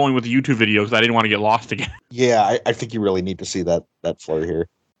phone going with the YouTube videos because I didn't want to get lost again. Yeah, I think you really need to see that floor here.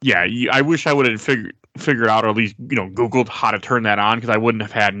 Yeah, I wish I would have figured out, or at least Googled how to turn that on, because I wouldn't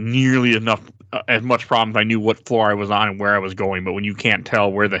have had nearly enough as much problems. I knew what floor I was on and where I was going, but when you can't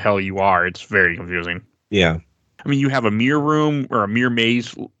tell where the hell you are, it's very confusing. Yeah. I mean, you have a mirror room or a mirror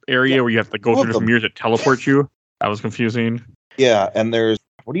maze area where you have to go All through of different them. mirrors that teleport you. That was confusing. Yeah, and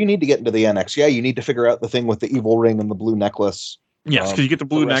what do you need to get into the annex? Yeah, you need to figure out the thing with the evil ring and the blue necklace. Yes, because you get the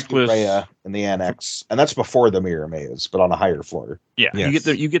blue to rescue necklace. Rhea in the annex, and that's before the mirror maze, but on a higher floor. Yeah, Yes.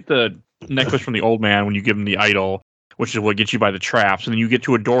 you get the necklace from the old man when you give him the idol, which is what gets you by the traps. And then you get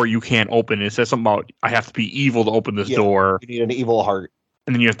to a door you can't open. It says something about I have to be evil to open this Yeah. door. You need an evil heart.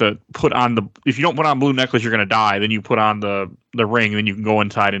 And then you have to put on if you don't put on blue necklace, you're gonna die. Then you put on the ring, and then you can go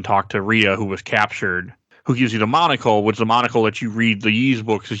inside and talk to Rhea, who was captured, who gives you the monocle, which the monocle lets you read the Ys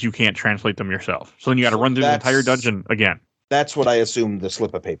books because you can't translate them yourself. So then you got to run through the entire dungeon again. That's what I assumed the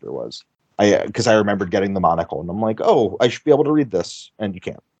slip of paper was. Because I remembered getting the monocle, and I'm like, oh, I should be able to read this, and you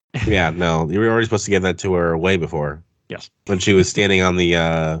can't. Yeah, no, you were already supposed to give that to her way before. Yes. When she was standing on the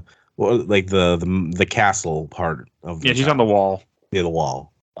the castle part of Yeah, she's on the wall. near the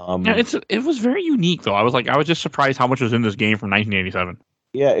wall. Yeah, it was very unique though. I was just surprised how much was in this game from 1987.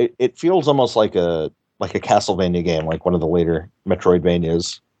 Yeah, it feels almost like a Castlevania game, like one of the later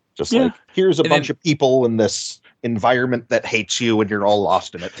Metroidvanias. Just Yeah. like here's a And bunch of people in this environment that hates you, and you're all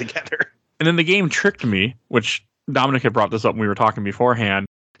lost in it together. And then the game tricked me, which Dominic had brought this up when we were talking beforehand.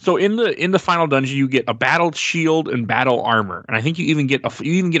 So in the final dungeon, you get a battle shield and battle armor, and I think you even get a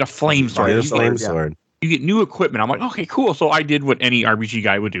flame sword. Fire You flame get- yeah. sword. You get new equipment. I'm like, okay, cool. So I did what any RPG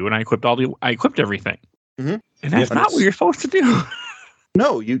guy would do, and I equipped everything. Mhm. And that's Yeah, not what you're supposed to do.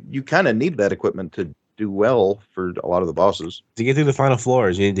 No, you kind of need that equipment to do well for a lot of the bosses. To get through the final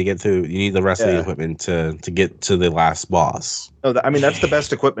floors, you need the rest of the Yeah. equipment to get to the last boss. No, I mean that's the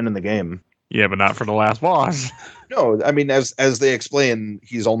best equipment in the game. Yeah, but not for the last boss, No, I mean as they explain,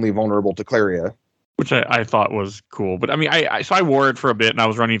 he's only vulnerable to Claria. which I thought was cool. But I mean, I wore it for a bit, and I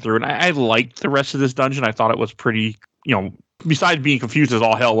was running through, and I liked the rest of this dungeon. I thought it was pretty, besides being confused as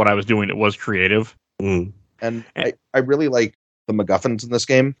all hell what I was doing, it was creative. Mm. And I really like the MacGuffins in this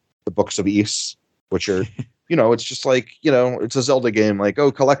game, the Books of Ys, which are, it's just like, it's a Zelda game. Like,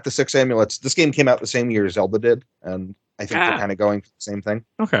 oh, collect the 6 amulets. This game came out the same year Zelda did, and I think they're kind of going for the same thing.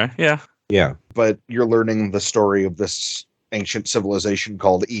 Okay, yeah. Yeah. But you're learning the story of this ancient civilization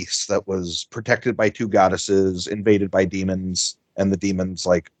called Ys that was protected by 2 goddesses, invaded by demons, and the demons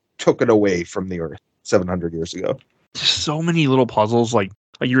took it away from the earth 700 years ago. Just so many little puzzles, like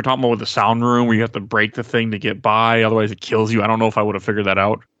you were talking about with the sound room, where you have to break the thing to get by, otherwise it kills you. I don't know if I would have figured that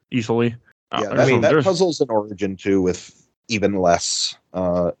out easily. Yeah, There's that puzzle's an Origin too, with even less,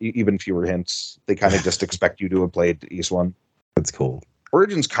 even fewer hints. They kind of just expect you to have played Ys 1. That's cool.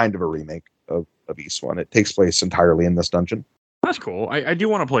 Origin's kind of a remake of Ys 1. It takes place entirely in this dungeon. That's cool. I do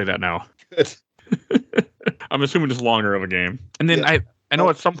want to play that now. Good. I'm assuming it's longer of a game. And then Yeah. I know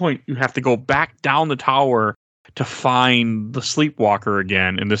at some point you have to go back down the tower to find the sleepwalker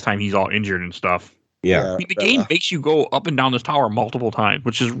again, and this time he's all injured and stuff. Yeah. I mean, the game makes you go up and down this tower multiple times,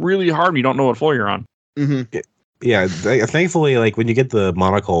 which is really hard when you don't know what floor you're on. Mm-hmm. Yeah. Thankfully, when you get the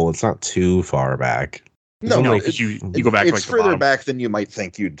monocle, it's not too far back. No, No, no, because you go back to it's the further bottom. back than you might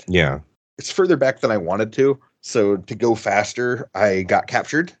think you'd. Yeah. It's further back than I wanted to. So to go faster, I got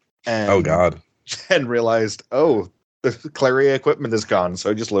captured. And, Oh God. And realized, the Claria equipment is gone.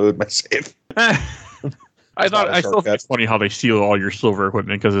 So I just loaded my save. I not a still think shortcut. it's funny how they steal all your silver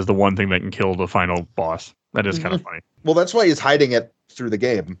equipment because it's the one thing that can kill the final boss. That is kind of funny. Well, that's why he's hiding it through the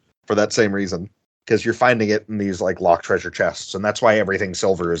game for that same reason. Because you're finding it in these locked treasure chests, and that's why everything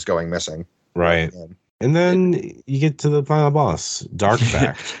silver is going missing. Right. And then you get to the final boss, Dark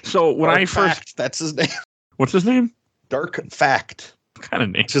Fact. So when I Dark first, Fact, that's his name. what's his name? Dark Fact, What kind of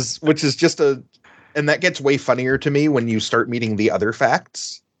name? which is just and that gets way funnier to me when you start meeting the other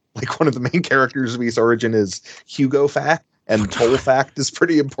facts. Like one of the main characters of Ys Origin is Hugo Fact, and Toll Fact is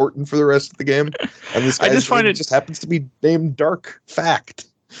pretty important for the rest of the game. And this I guy's just find name it- just happens to be named Dark Fact.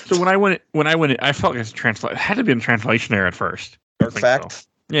 So when I went, I felt like it had to be in translation error at first. Dark think Fact.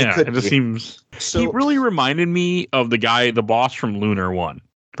 Yeah, could it just be. seems. So He really reminded me of the boss from Lunar 1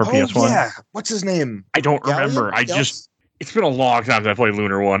 for PS1. yeah, what's his name? I don't Galleon? remember. It's been a long time since I played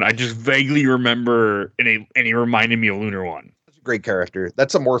Lunar 1. I just vaguely remember, and he reminded me of Lunar 1. That's a great character.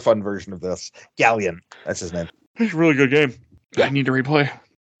 That's a more fun version of this. Galleon. That's his name. It's a really good game. Yeah. I need to replay.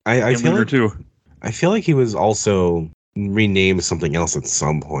 I And feel Lunar like 2. I feel like he was also renamed something else at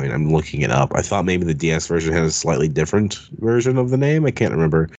some point. I'm looking it up. I thought maybe the DS version had a slightly different version of the name. I can't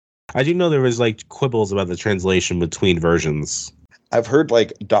remember. I do know there was quibbles about the translation between versions. I've heard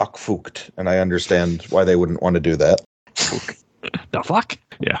Doc Fucht, and I understand why they wouldn't want to do that. The fuck?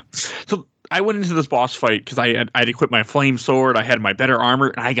 Yeah. So I went into this boss fight because I'd equipped my flame sword, I had my better armor,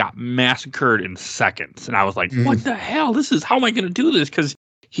 and I got massacred in seconds. And I was like, what the hell? How am I going to do this? Because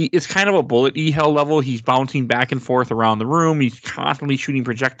it's kind of a bullet hell level. He's bouncing back and forth around the room. He's constantly shooting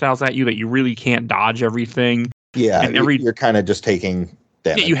projectiles at you that you really can't dodge everything. Yeah, and you're kind of just taking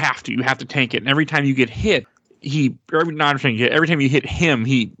damage. Yeah, you have to tank it. And every time you get hit, every time you hit him,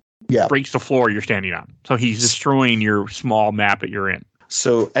 he breaks the floor you're standing on. So he's destroying your small map that you're in.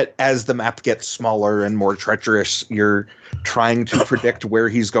 So as the map gets smaller and more treacherous, you're trying to predict where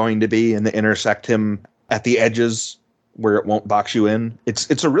he's going to be and intersect him at the edges where it won't box you in.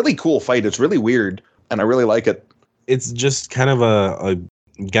 It's a really cool fight. It's really weird, and I really like it. It's just kind of a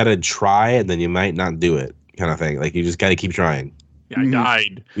you gotta try and then you might not do it kind of thing. Like you just gotta keep trying. Yeah, I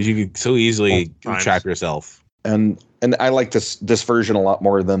died. You can so easily trap yourself. And I like this version a lot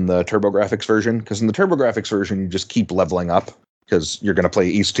more than the TurboGrafx version, because in the TurboGrafx version you just keep leveling up because you're going to play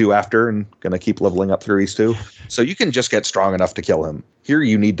East 2 after and going to keep leveling up through East 2. So you can just get strong enough to kill him. Here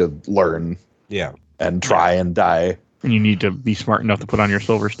you need to learn and try and die. And you need to be smart enough to put on your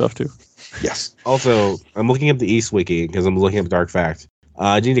silver stuff too. Yes. Also, I'm looking up the East Wiki because I'm looking up Dark Fact.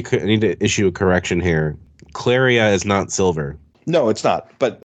 I need to issue a correction here. Claria is not silver. No, it's not.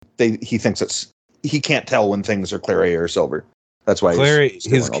 But he thinks he can't tell when things are Claria or silver. That's why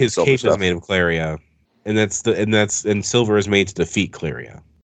his cape is made of Claria, and silver is made to defeat Claria.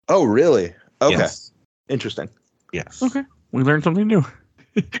 Oh, really? Okay. Yes. Interesting. Yes. Okay. We learned something new.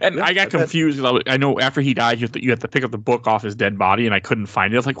 And I got confused because I know after he died, you have to pick up the book off his dead body, and I couldn't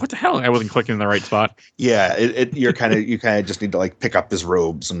find it. I was like, "What the hell?" I wasn't clicking in the right spot. Yeah, you kind of just need to like pick up his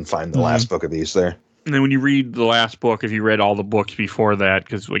robes and find the last book of these there. And then when you read the last book, if you read all the books before that,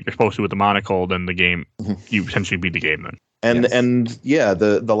 because like you're supposed to with the monocle, then the game you essentially beat the game then. And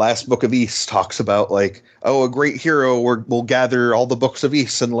the last book of East talks about like, a great hero will gather all the books of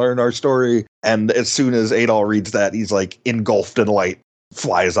East and learn our story. And as soon as Adol reads that, he's like engulfed in light,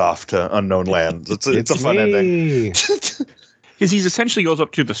 flies off to unknown lands. It's a fun ending. Because he essentially goes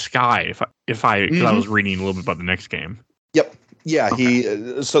up to the sky. Because I was reading a little bit about the next game. Yep. Yeah.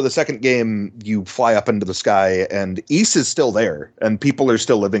 Okay. So the second game, you fly up into the sky, and East is still there, and people are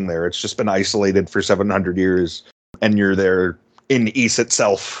still living there. It's just been isolated for 700 years. And you're there in East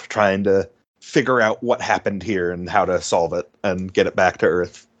itself trying to figure out what happened here and how to solve it and get it back to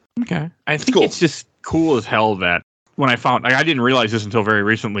Earth. Okay. I think it's just cool as hell that when I found... I didn't realize this until very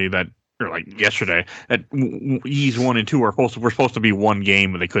recently or like yesterday, that Ys 1 and 2 were supposed to be one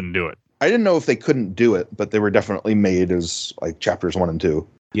game, but they couldn't do it. I didn't know if they couldn't do it, but they were definitely made as like chapters 1 and 2.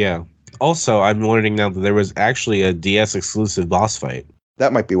 Yeah. Also, I'm learning now that there was actually a DS exclusive boss fight.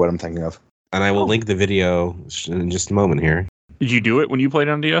 That might be what I'm thinking of. And I will link the video in just a moment here. Did you do it when you played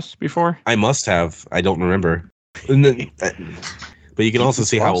on DS before? I must have. I don't remember. But you can also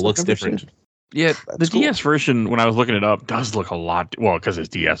see how it looks different. Yeah, the DS version, when I was looking it up, does look a lot... Well, because it's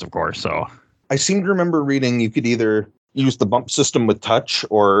DS, of course, so... I seem to remember reading you could either use the bump system with touch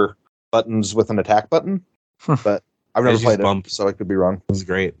or buttons with an attack button. But I've never played it, so I could be wrong. It was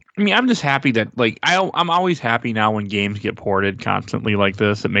great. I mean, I'm just happy that, like... I'm always happy now when games get ported constantly like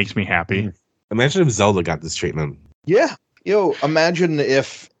this. It makes me happy. Imagine if Zelda got this treatment. Yeah. Imagine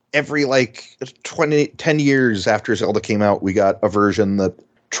if every, 10 years after Zelda came out, we got a version that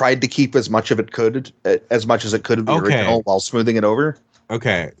tried to keep as much as it could of the original while smoothing it over.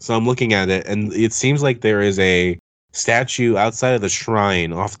 Okay, so I'm looking at it, and it seems like there is a statue outside of the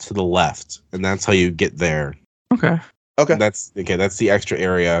shrine off to the left, and that's how you get there. Okay. That's the extra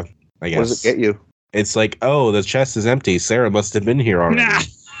area, I guess. What does it get you? It's like, the chest is empty. Sarah must have been here already. Nah.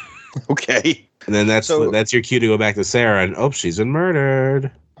 Okay. And then that's your cue to go back to Sarah, and she's been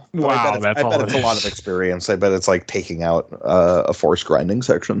murdered. Wow, I bet it's a lot of experience. I bet it's like taking out a force grinding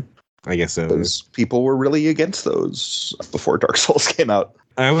section. I guess so. Because people were really against those before Dark Souls came out.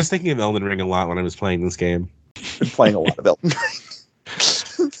 I was thinking of Elden Ring a lot when I was playing this game. Been playing a lot of Elden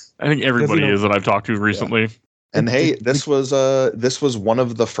Ring. I think everybody is that I've talked to recently. Yeah. And hey, this was one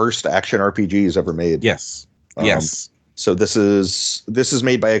of the first action RPGs ever made. Yes. Yes. So this is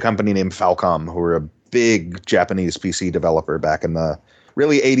made by a company named Falcom, who were a big Japanese PC developer back in the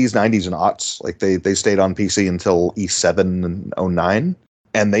really 80s, 90s, and aughts. Like they stayed on PC until E7 and 09,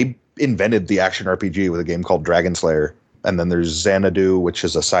 and they invented the action RPG with a game called Dragon Slayer. And then there's Xanadu, which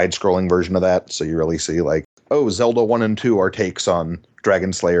is a side-scrolling version of that. So you really see Zelda 1 and 2 are takes on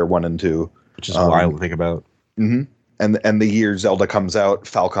Dragon Slayer 1 and 2. Which is wild to think about. Mm-hmm. And the year Zelda comes out,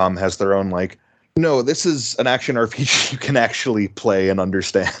 Falcom has their own no, this is an action RPG you can actually play and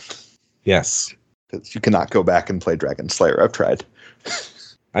understand. Yes. Because you cannot go back and play Dragon Slayer. I've tried.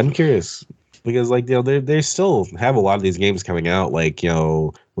 I'm curious. because like they still have a lot of these games coming out. Like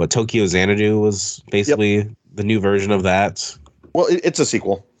what Tokyo Xanadu was basically the new version of that. Well, it's a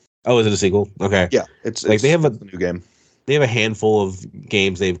sequel. Oh, is it a sequel? Okay. Yeah, it's they have a new game. They have a handful of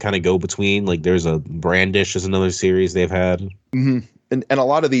games they've kind of go between. Like there's a Brandish is another series they've had. Mm-hmm. And a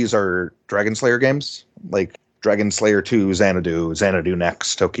lot of these are Dragon Slayer games, like Dragon Slayer 2, Xanadu, Xanadu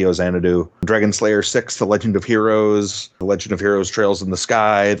Next, Tokyo Xanadu, Dragon Slayer 6, The Legend of Heroes, The Legend of Heroes Trails in the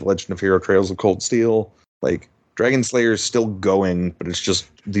Sky, The Legend of Hero Trails of Cold Steel. Like Dragon Slayer is still going, but it's just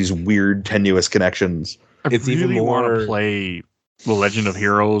these weird tenuous connections. It's really even more want to play The Legend of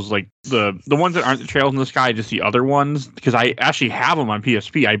Heroes, like the ones that aren't the Trails in the Sky, just the other ones, because I actually have them on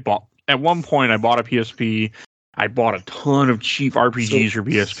PSP. At one point I bought a PSP. I bought a ton of cheap RPGs for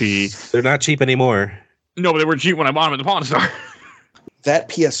PSP. They're not cheap anymore. No, but they were cheap when I bought them at the Pawn Store. That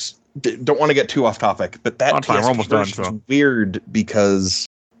don't want to get too off topic, but that PSP we're almost done, is weird because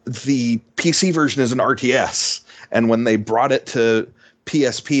the PC version is an RTS, and when they brought it to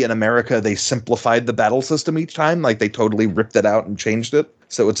PSP in America, they simplified the battle system each time. Like they totally ripped it out and changed it.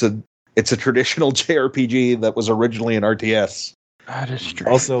 So it's a traditional JRPG that was originally an RTS. That is strange.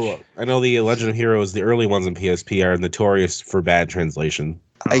 Also, I know the Legend of Heroes, the early ones in PSP, are notorious for bad translation.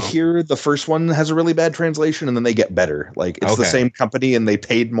 I hear the first one has a really bad translation, and then they get better. Like it's the same company, and they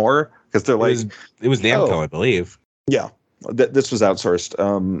paid more because they're like it was Namco, I believe. Yeah, this was outsourced.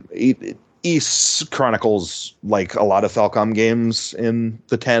 East Chronicles, like a lot of Falcom games in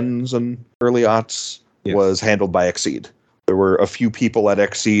the 10s and early aughts, was handled by Exceed. There were a few people at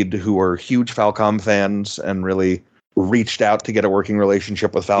Exceed who were huge Falcom fans and really reached out to get a working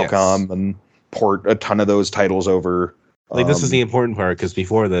relationship with Falcom and port a ton of those titles over. Like this is the important part, because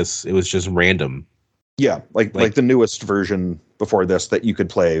before this, it was just random. Yeah, like the newest version before this that you could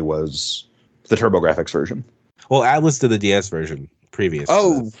play was the TurboGrafx version. Well, Atlas did the DS version previous.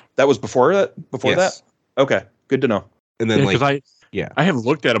 Oh, that was before that? Before that? Okay, good to know. And then I have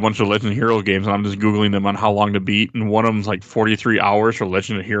looked at a bunch of Legend of Heroes games, and I'm just Googling them on how long to beat, and one of them's like 43 hours for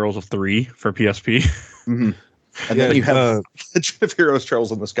Legend of Heroes of 3 for PSP. Mm-hmm. And then you have Legend of Heroes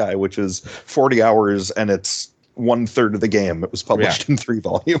Trails in the Sky, which is 40 hours, and it's 1/3 of the game. It was published in 3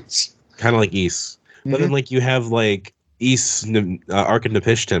 volumes. Kind of like Ys. But then you have like Ys Ark of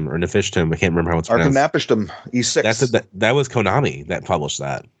Napishtim, or Nefishtim. I can't remember how it's pronounced. Ark of Napishtim, E6. That was Konami that published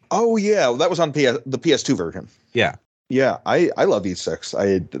that. Oh yeah, that was on the PS2 version. Yeah. Yeah, I love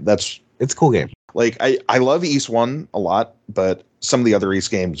E6. It's a cool game. Like I love Ys 1 a lot, but some of the other Ys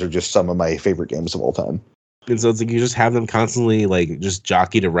games are just some of my favorite games of all time. And so it's like you just have them constantly like just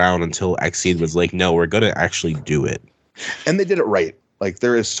jockeyed around until Exceed was like, no, we're going to actually do it. And they did it right. Like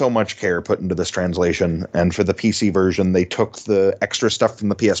there is so much care put into this translation. And for the PC version, they took the extra stuff from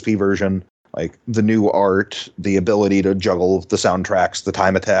the PSP version, like the new art, the ability to juggle the soundtracks, the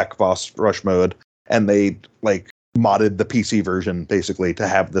time attack, boss rush mode. And they like modded the PC version basically to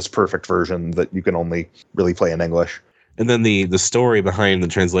have this perfect version that you can only really play in English. And then the story behind the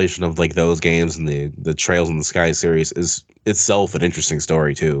translation of like those games and the Trails in the Sky series is itself an interesting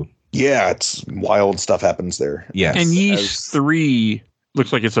story too. Yeah, it's wild stuff happens there. Yes. And Ys 3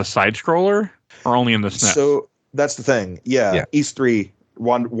 looks like it's a side scroller, or only in the SNES? So that's the thing. Yeah. Ys 3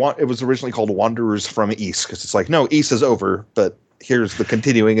 it was originally called Wanderers from Ys, because it's like, no, Ys is over, but here's the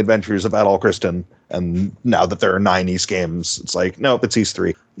continuing adventures of Adol Christin. And now that there are 9 Ys games, it's like, nope, it's Ys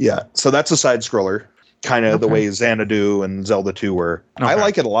 3. Yeah. So that's a side scroller. Kind of the way Xanadu and Zelda 2 were. Okay. I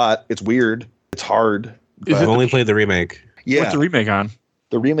like it a lot. It's weird. It's hard. I've only played the remake. Yeah. What's the remake on?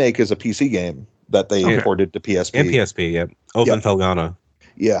 The remake is a PC game that they ported to PSP. And PSP, yeah. Open Felgana.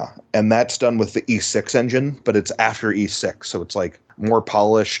 Yeah. And that's done with the E6 engine, but it's after E6. So it's like more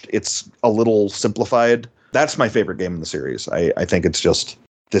polished. It's a little simplified. That's my favorite game in the series. I think it's just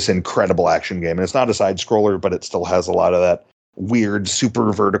this incredible action game. And it's not a side scroller, but it still has a lot of that weird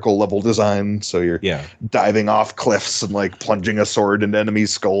super vertical level design, so you're diving off cliffs and like plunging a sword into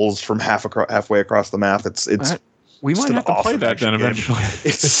enemies' skulls from halfway across the map. It's we might have to play that then eventually.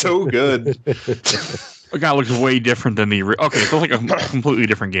 It's so good. The guy looks way different than the okay. So it's like a completely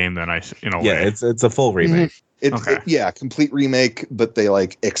different game than way. It's a full remake. Complete remake, but they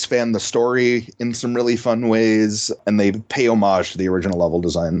like expand the story in some really fun ways, and they pay homage to the original level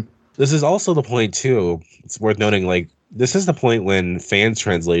design. This is also the point too. It's worth noting, like, this is the point when fans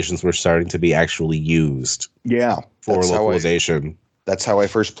translations were starting to be actually used. Yeah, for localization. That's how I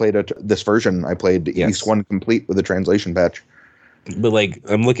first played this version. I played Ys 1 complete with a translation patch. But like,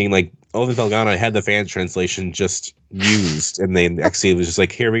 I'm looking like Open Felgana had the fans translation just used, and then Exceed was just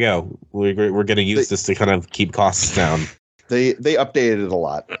like, here we go. We're going to use this to kind of keep costs down. They updated it a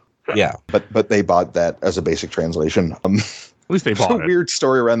lot. Yeah, but they bought that as a basic translation. At least they bought it. A weird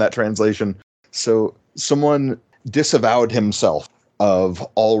story around that translation. So someone disavowed himself of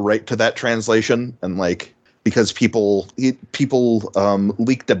all right to that translation, and like because people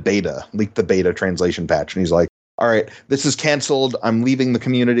leaked the beta translation patch, and he's like, all right, this is canceled. I'm leaving the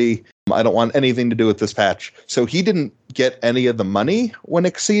community. I don't want anything to do with this patch. So he didn't get any of the money when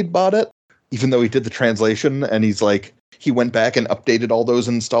Exceed bought it, even though he did the translation. And he's like, he went back and updated all those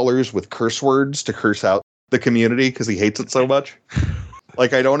installers with curse words to curse out the community because he hates it so much.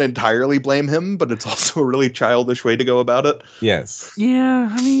 Like, I don't entirely blame him, but it's also a really childish way to go about it. Yes. Yeah,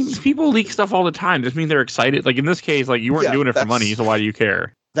 I mean, people leak stuff all the time. Just mean they're excited. Like in this case, like you weren't doing it for money, so why do you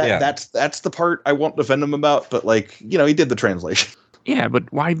care? That's the part I won't defend him about, but like, you know, he did the translation. Yeah,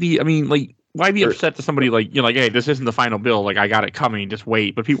 but why be? I mean, like, why be upset to somebody like like, hey, this isn't the final bill. Like, I got it coming. Just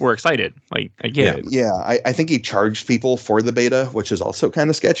wait. But people were excited. Like, I get it. Yeah, I think he charged people for the beta, which is also kind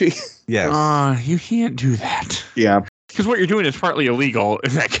of sketchy. Yes. You can't do that. Yeah. Because what you're doing is partly illegal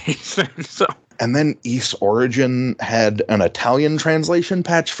in that case. So. And then East Origin had an Italian translation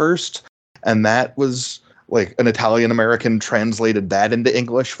patch first, and that was like an Italian American translated that into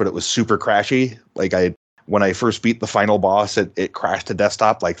English, but it was super crashy. Like when I first beat the final boss, it crashed to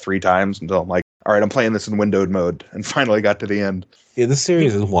desktop like 3 times until I'm like, all right, I'm playing this in windowed mode, and finally got to the end. Yeah, this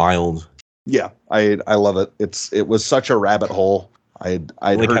series is wild. Yeah, I love it. It was such a rabbit hole. I'd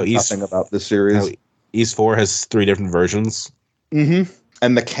like heard nothing about this series. East 4 has 3 different versions. Mm-hmm.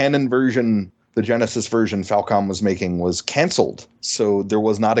 And the canon version, the Genesis version Falcom was making, was canceled. So there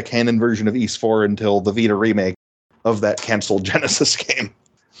was not a canon version of East 4 until the Vita remake of that canceled Genesis game.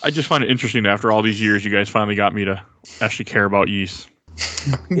 I just find it interesting that after all these years, you guys finally got me to actually care about Ys.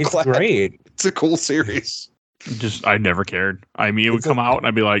 It's great. It's a cool series. I never cared. I mean, it would come out and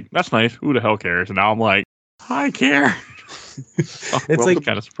I'd be like, that's nice. Who the hell cares? And now I'm like, I care. It's like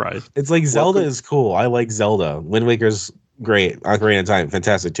kind of surprised. It's like Zelda is cool. I like Zelda. Wind Waker's great. Ocarina of Time,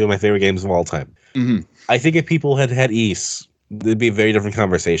 fantastic. 2 of my favorite games of all time. Mm-hmm. I think if people had Ys, it'd be a very different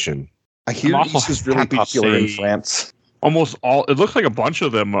conversation. I hear Ys is really popular in France. Almost all. It looks like a bunch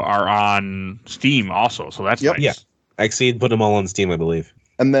of them are on Steam also. So that's nice. Yeah. Exceed put them all on Steam, I believe.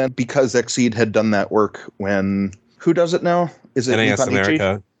 And then because Exceed had done that work when... Who does it now? Is it NAS Nipponichi?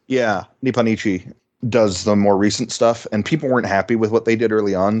 America? Yeah, Nipponichi does the more recent stuff, and people weren't happy with what they did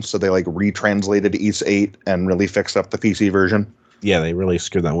early on, so they like retranslated Ys 8 and really fixed up the PC version. Yeah, they really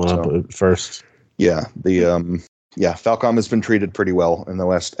screwed that one up at first. Yeah, Falcom has been treated pretty well in the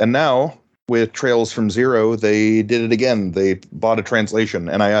West. And now, with Trails from Zero, they did it again. They bought a translation.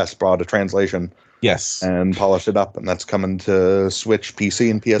 NIS bought a translation. Yes. And polished it up, and that's coming to Switch,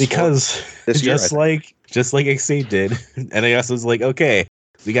 PC, and PS4. Because this year, just like Exceed did, NIS was like, okay,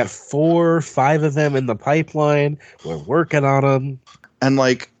 we got 4 or 5 of them in the pipeline. We're working on them. And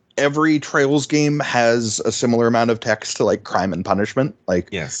like every Trails game has a similar amount of text to like Crime and Punishment. Like,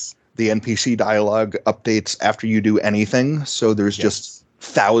 yes, the NPC dialogue updates after you do anything. So there's just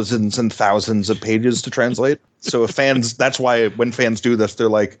thousands and thousands of pages to translate. So if fans, that's why when fans do this, they're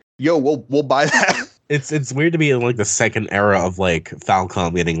like, yo, we'll buy that. It's weird to be in like the second era of like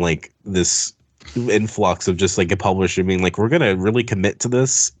Falcom getting like this influx of just like a publisher being like, we're gonna really commit to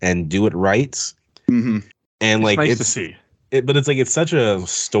this and do it right. Mm-hmm. And like nice to see but it's like it's such a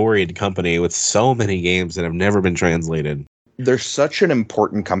storied company with so many games that have never been translated. They're such an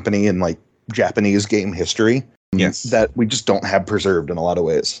important company in like Japanese game history. Yes, that we just don't have preserved in a lot of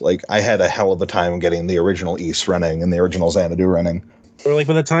ways. Like I had a hell of a time getting the original Ys running and the original Xanadu running. Or like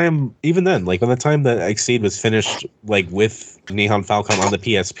by the time that Exceed was finished, like with Nihon Falcom on the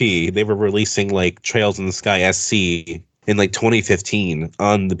PSP, they were releasing like Trails in the Sky SC in like 2015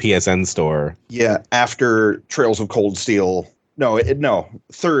 on the PSN store. Yeah, after Trails of Cold Steel. No,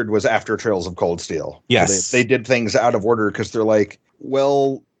 third was after Trails of Cold Steel. Yes. So they did things out of order because they're like,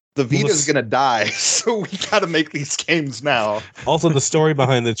 well, the Vita's going to die, so we got to make these games now. Also, the story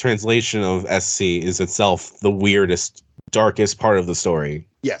behind the translation of SC is itself the weirdest, darkest part of the story.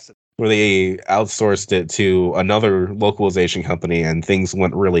 Yes. Where they outsourced it to another localization company and things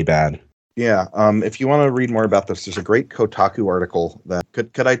went really bad. Yeah. If you want to read more about this, there's a great Kotaku article that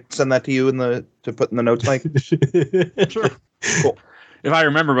could I send that to you to put in the notes, Mike? Sure. Cool. If I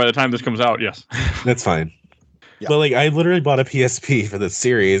remember by the time this comes out, yes. That's fine. Yeah. But like I literally bought a PSP for this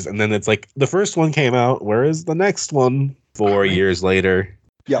series, and then it's like the first one came out. Where is the next one? 4 years later.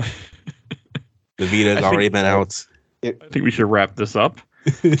 Yeah. The Vita's already been out. I think we should wrap this up.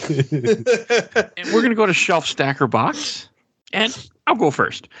 And we're gonna go to Shelf Stacker Box. And I'll go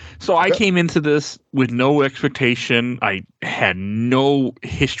first. So I came into this with no expectation. I had no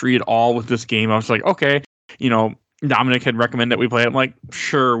history at all with this game. I was like, okay, Dominic had recommended that we play it. I'm like,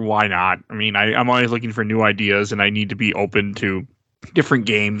 sure, why not? I mean, I'm always looking for new ideas, and I need to be open to different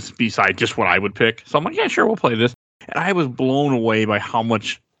games besides just what I would pick. So I'm like, yeah, sure, we'll play this. And I was blown away by how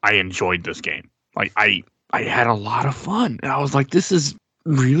much I enjoyed this game. Like I had a lot of fun. And I was like, this is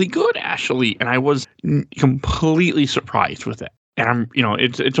really good, Ashley. And I was completely surprised with it. And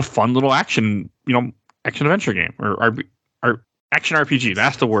it's a fun little action adventure game or action RPG.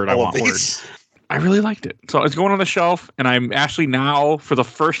 That's the word I want. I really liked it. So it's going on the shelf, and I'm actually now, for the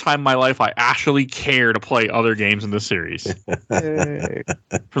first time in my life, I actually care to play other games in this series.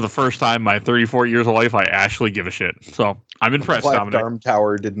 For the first time in my 34 years of life, I actually give a shit. So I'm impressed, Black Dominic. Darm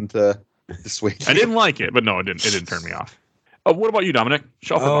Tower didn't dissuade you. I didn't like it, but no, it didn't turn me off. What about you, Dominic?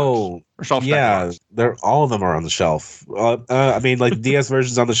 Shelf or box? Or shelf yeah, all of them are on the shelf. I mean, like DS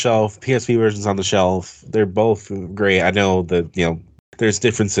versions on the shelf, PSP versions on the shelf. They're both great. I know that there's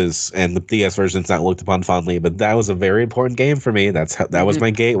differences, and the DS version's not looked upon fondly, but that was a very important game for me. That was my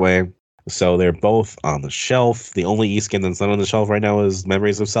gateway. So they're both on the shelf. The only Ys game that's not on the shelf right now is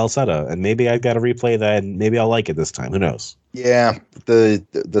Memories of Celceta, and maybe I've got to replay that, and maybe I'll like it this time. Who knows? Yeah, the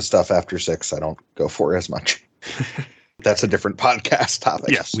stuff after 6, I don't go for as much. That's a different podcast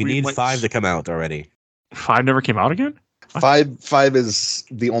topic. Yes, we need 5 to come out already. 5 never came out again? 5 is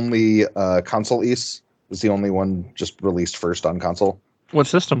the only console Ys. Was the only one just released first on console. What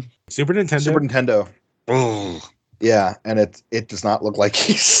system? Super Nintendo. Super Nintendo. Oh. Yeah, and it does not look like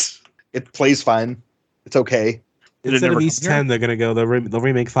Ys. It plays fine. It's okay. Instead of Ys 10, they're gonna go. They'll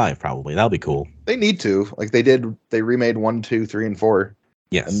remake 5 probably. That'll be cool. They need to. Like they did. They remade 1, 2, 3, and 4.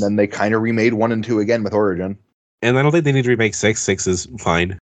 Yes. And then they kind of remade 1 and 2 again with Origin. And I don't think they need to remake 6. 6 is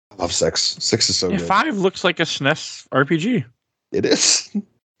fine. I love 6. 6 is so good. 5 looks like a SNES RPG. It is.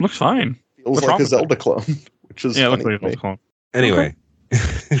 Looks fine. Feels What's like wrong a with Zelda clone, which is it funny looks like to me. a clone. Anyway.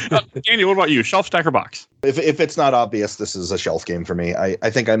 Andy, what about you? Shelf, stack, or box? If it's not obvious, this is a shelf game for me. I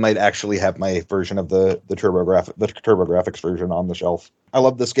think I might actually have my version of the TurboGrafx version on the shelf. I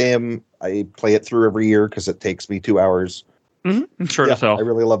love this game. I play it through every year because it takes me 2 hours. Mm-hmm. Sure to sell. I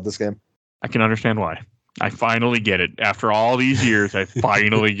really love this game. I can understand why. I finally get it. After all these years, I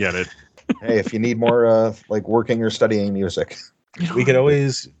finally get it. Hey, if you need more like working or studying music. We could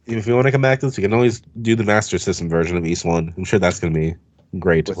always, if you want to come back to this, we can always do the Master System version of Ys 1. I'm sure that's going to be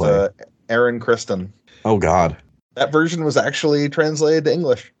great to With play. Aaron Kristen. Oh, God. That version was actually translated to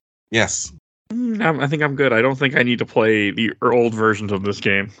English. Yes. I think I'm good. I don't think I need to play the old versions of this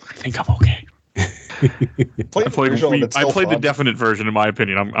game. I think I'm okay. I played the definite version, in my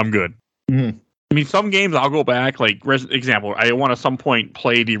opinion. I'm good. Mm-hmm. I mean, some games I'll go back. Like, example, I want to some point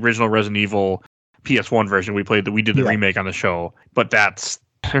play the original Resident Evil PS1 version. We did the remake on the show, but there's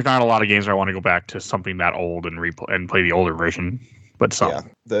not a lot of games where I want to go back to something that old and play the older version. But some. Yeah,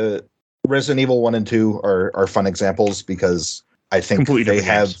 the Resident Evil 1 and 2 are fun examples because I think completely they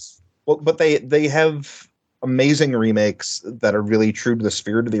have games. Well, but they have amazing remakes that are really true to the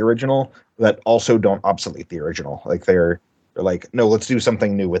spirit of the original that also don't obsolete the original. Like they're like, no, let's do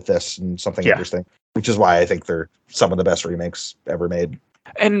something new with this and something interesting, which is why I think they're some of the best remakes ever made.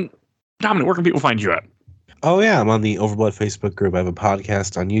 And Dominic, where can people find you at? Oh, yeah. I'm on the Overblood Facebook group. I have a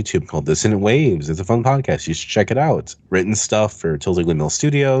podcast on YouTube called Dissonant Waves. It's a fun podcast. You should check it out. Written stuff for Tilted Mill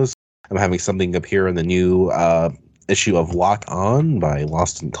Studios. I'm having something up here in the new issue of Lock On by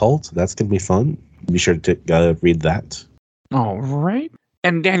Lost in Cult. That's going to be fun. Be sure to read that. All right.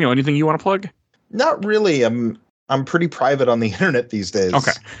 And Daniel, anything you want to plug? Not really. I'm pretty private on the internet these days.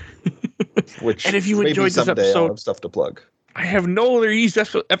 Okay. And if you enjoyed this episode, I'll have stuff to plug. I have no other Ys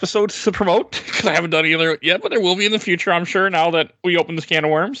episodes to promote because I haven't done either yet, but there will be in the future, I'm sure, now that we open this can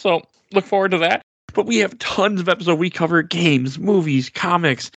of worms. So look forward to that. But we have tons of episodes. We cover games, movies,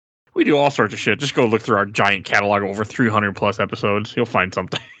 comics. We do all sorts of shit. Just go look through our giant catalog of over 300 plus episodes. You'll find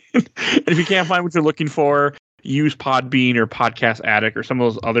something. And if you can't find what you're looking for, use Podbean or Podcast Addict or some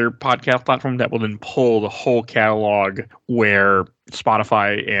of those other podcast platforms that will then pull the whole catalog where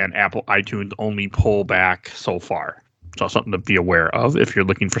Spotify and Apple iTunes only pull back so far. So something to be aware of if you're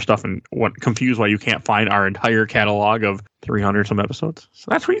looking for stuff and confused why you can't find our entire catalog of 300 some episodes. So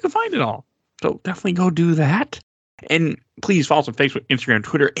that's where you can find it all. So definitely go do that. And please follow us on Facebook, Instagram,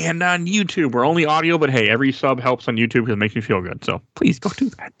 Twitter, and on YouTube. We're only audio, but hey, every sub helps on YouTube because it makes me feel good. So please go do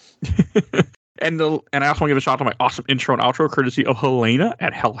that. And I also want to give a shout out to my awesome intro and outro, courtesy of Helena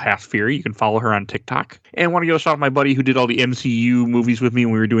at Hell Hath Fury. You can follow her on TikTok. And I want to give a shout out to my buddy who did all the MCU movies with me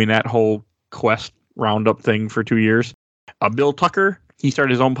when we were doing that whole quest roundup thing for 2 years. Bill Tucker, he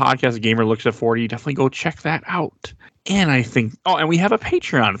started his own podcast, Gamer Looks at 40. Definitely go check that out. And I think, and we have a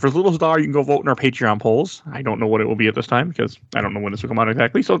Patreon. For as little as $1, you can go vote in our Patreon polls. I don't know what it will be at this time because I don't know when this will come out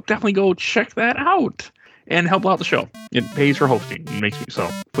exactly. So definitely go check that out and help out the show. It pays for hosting. It makes me so.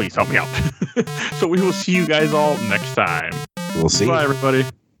 Please help me out. So we will see you guys all next time. We'll see. Bye, everybody.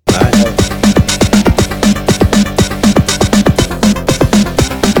 Bye.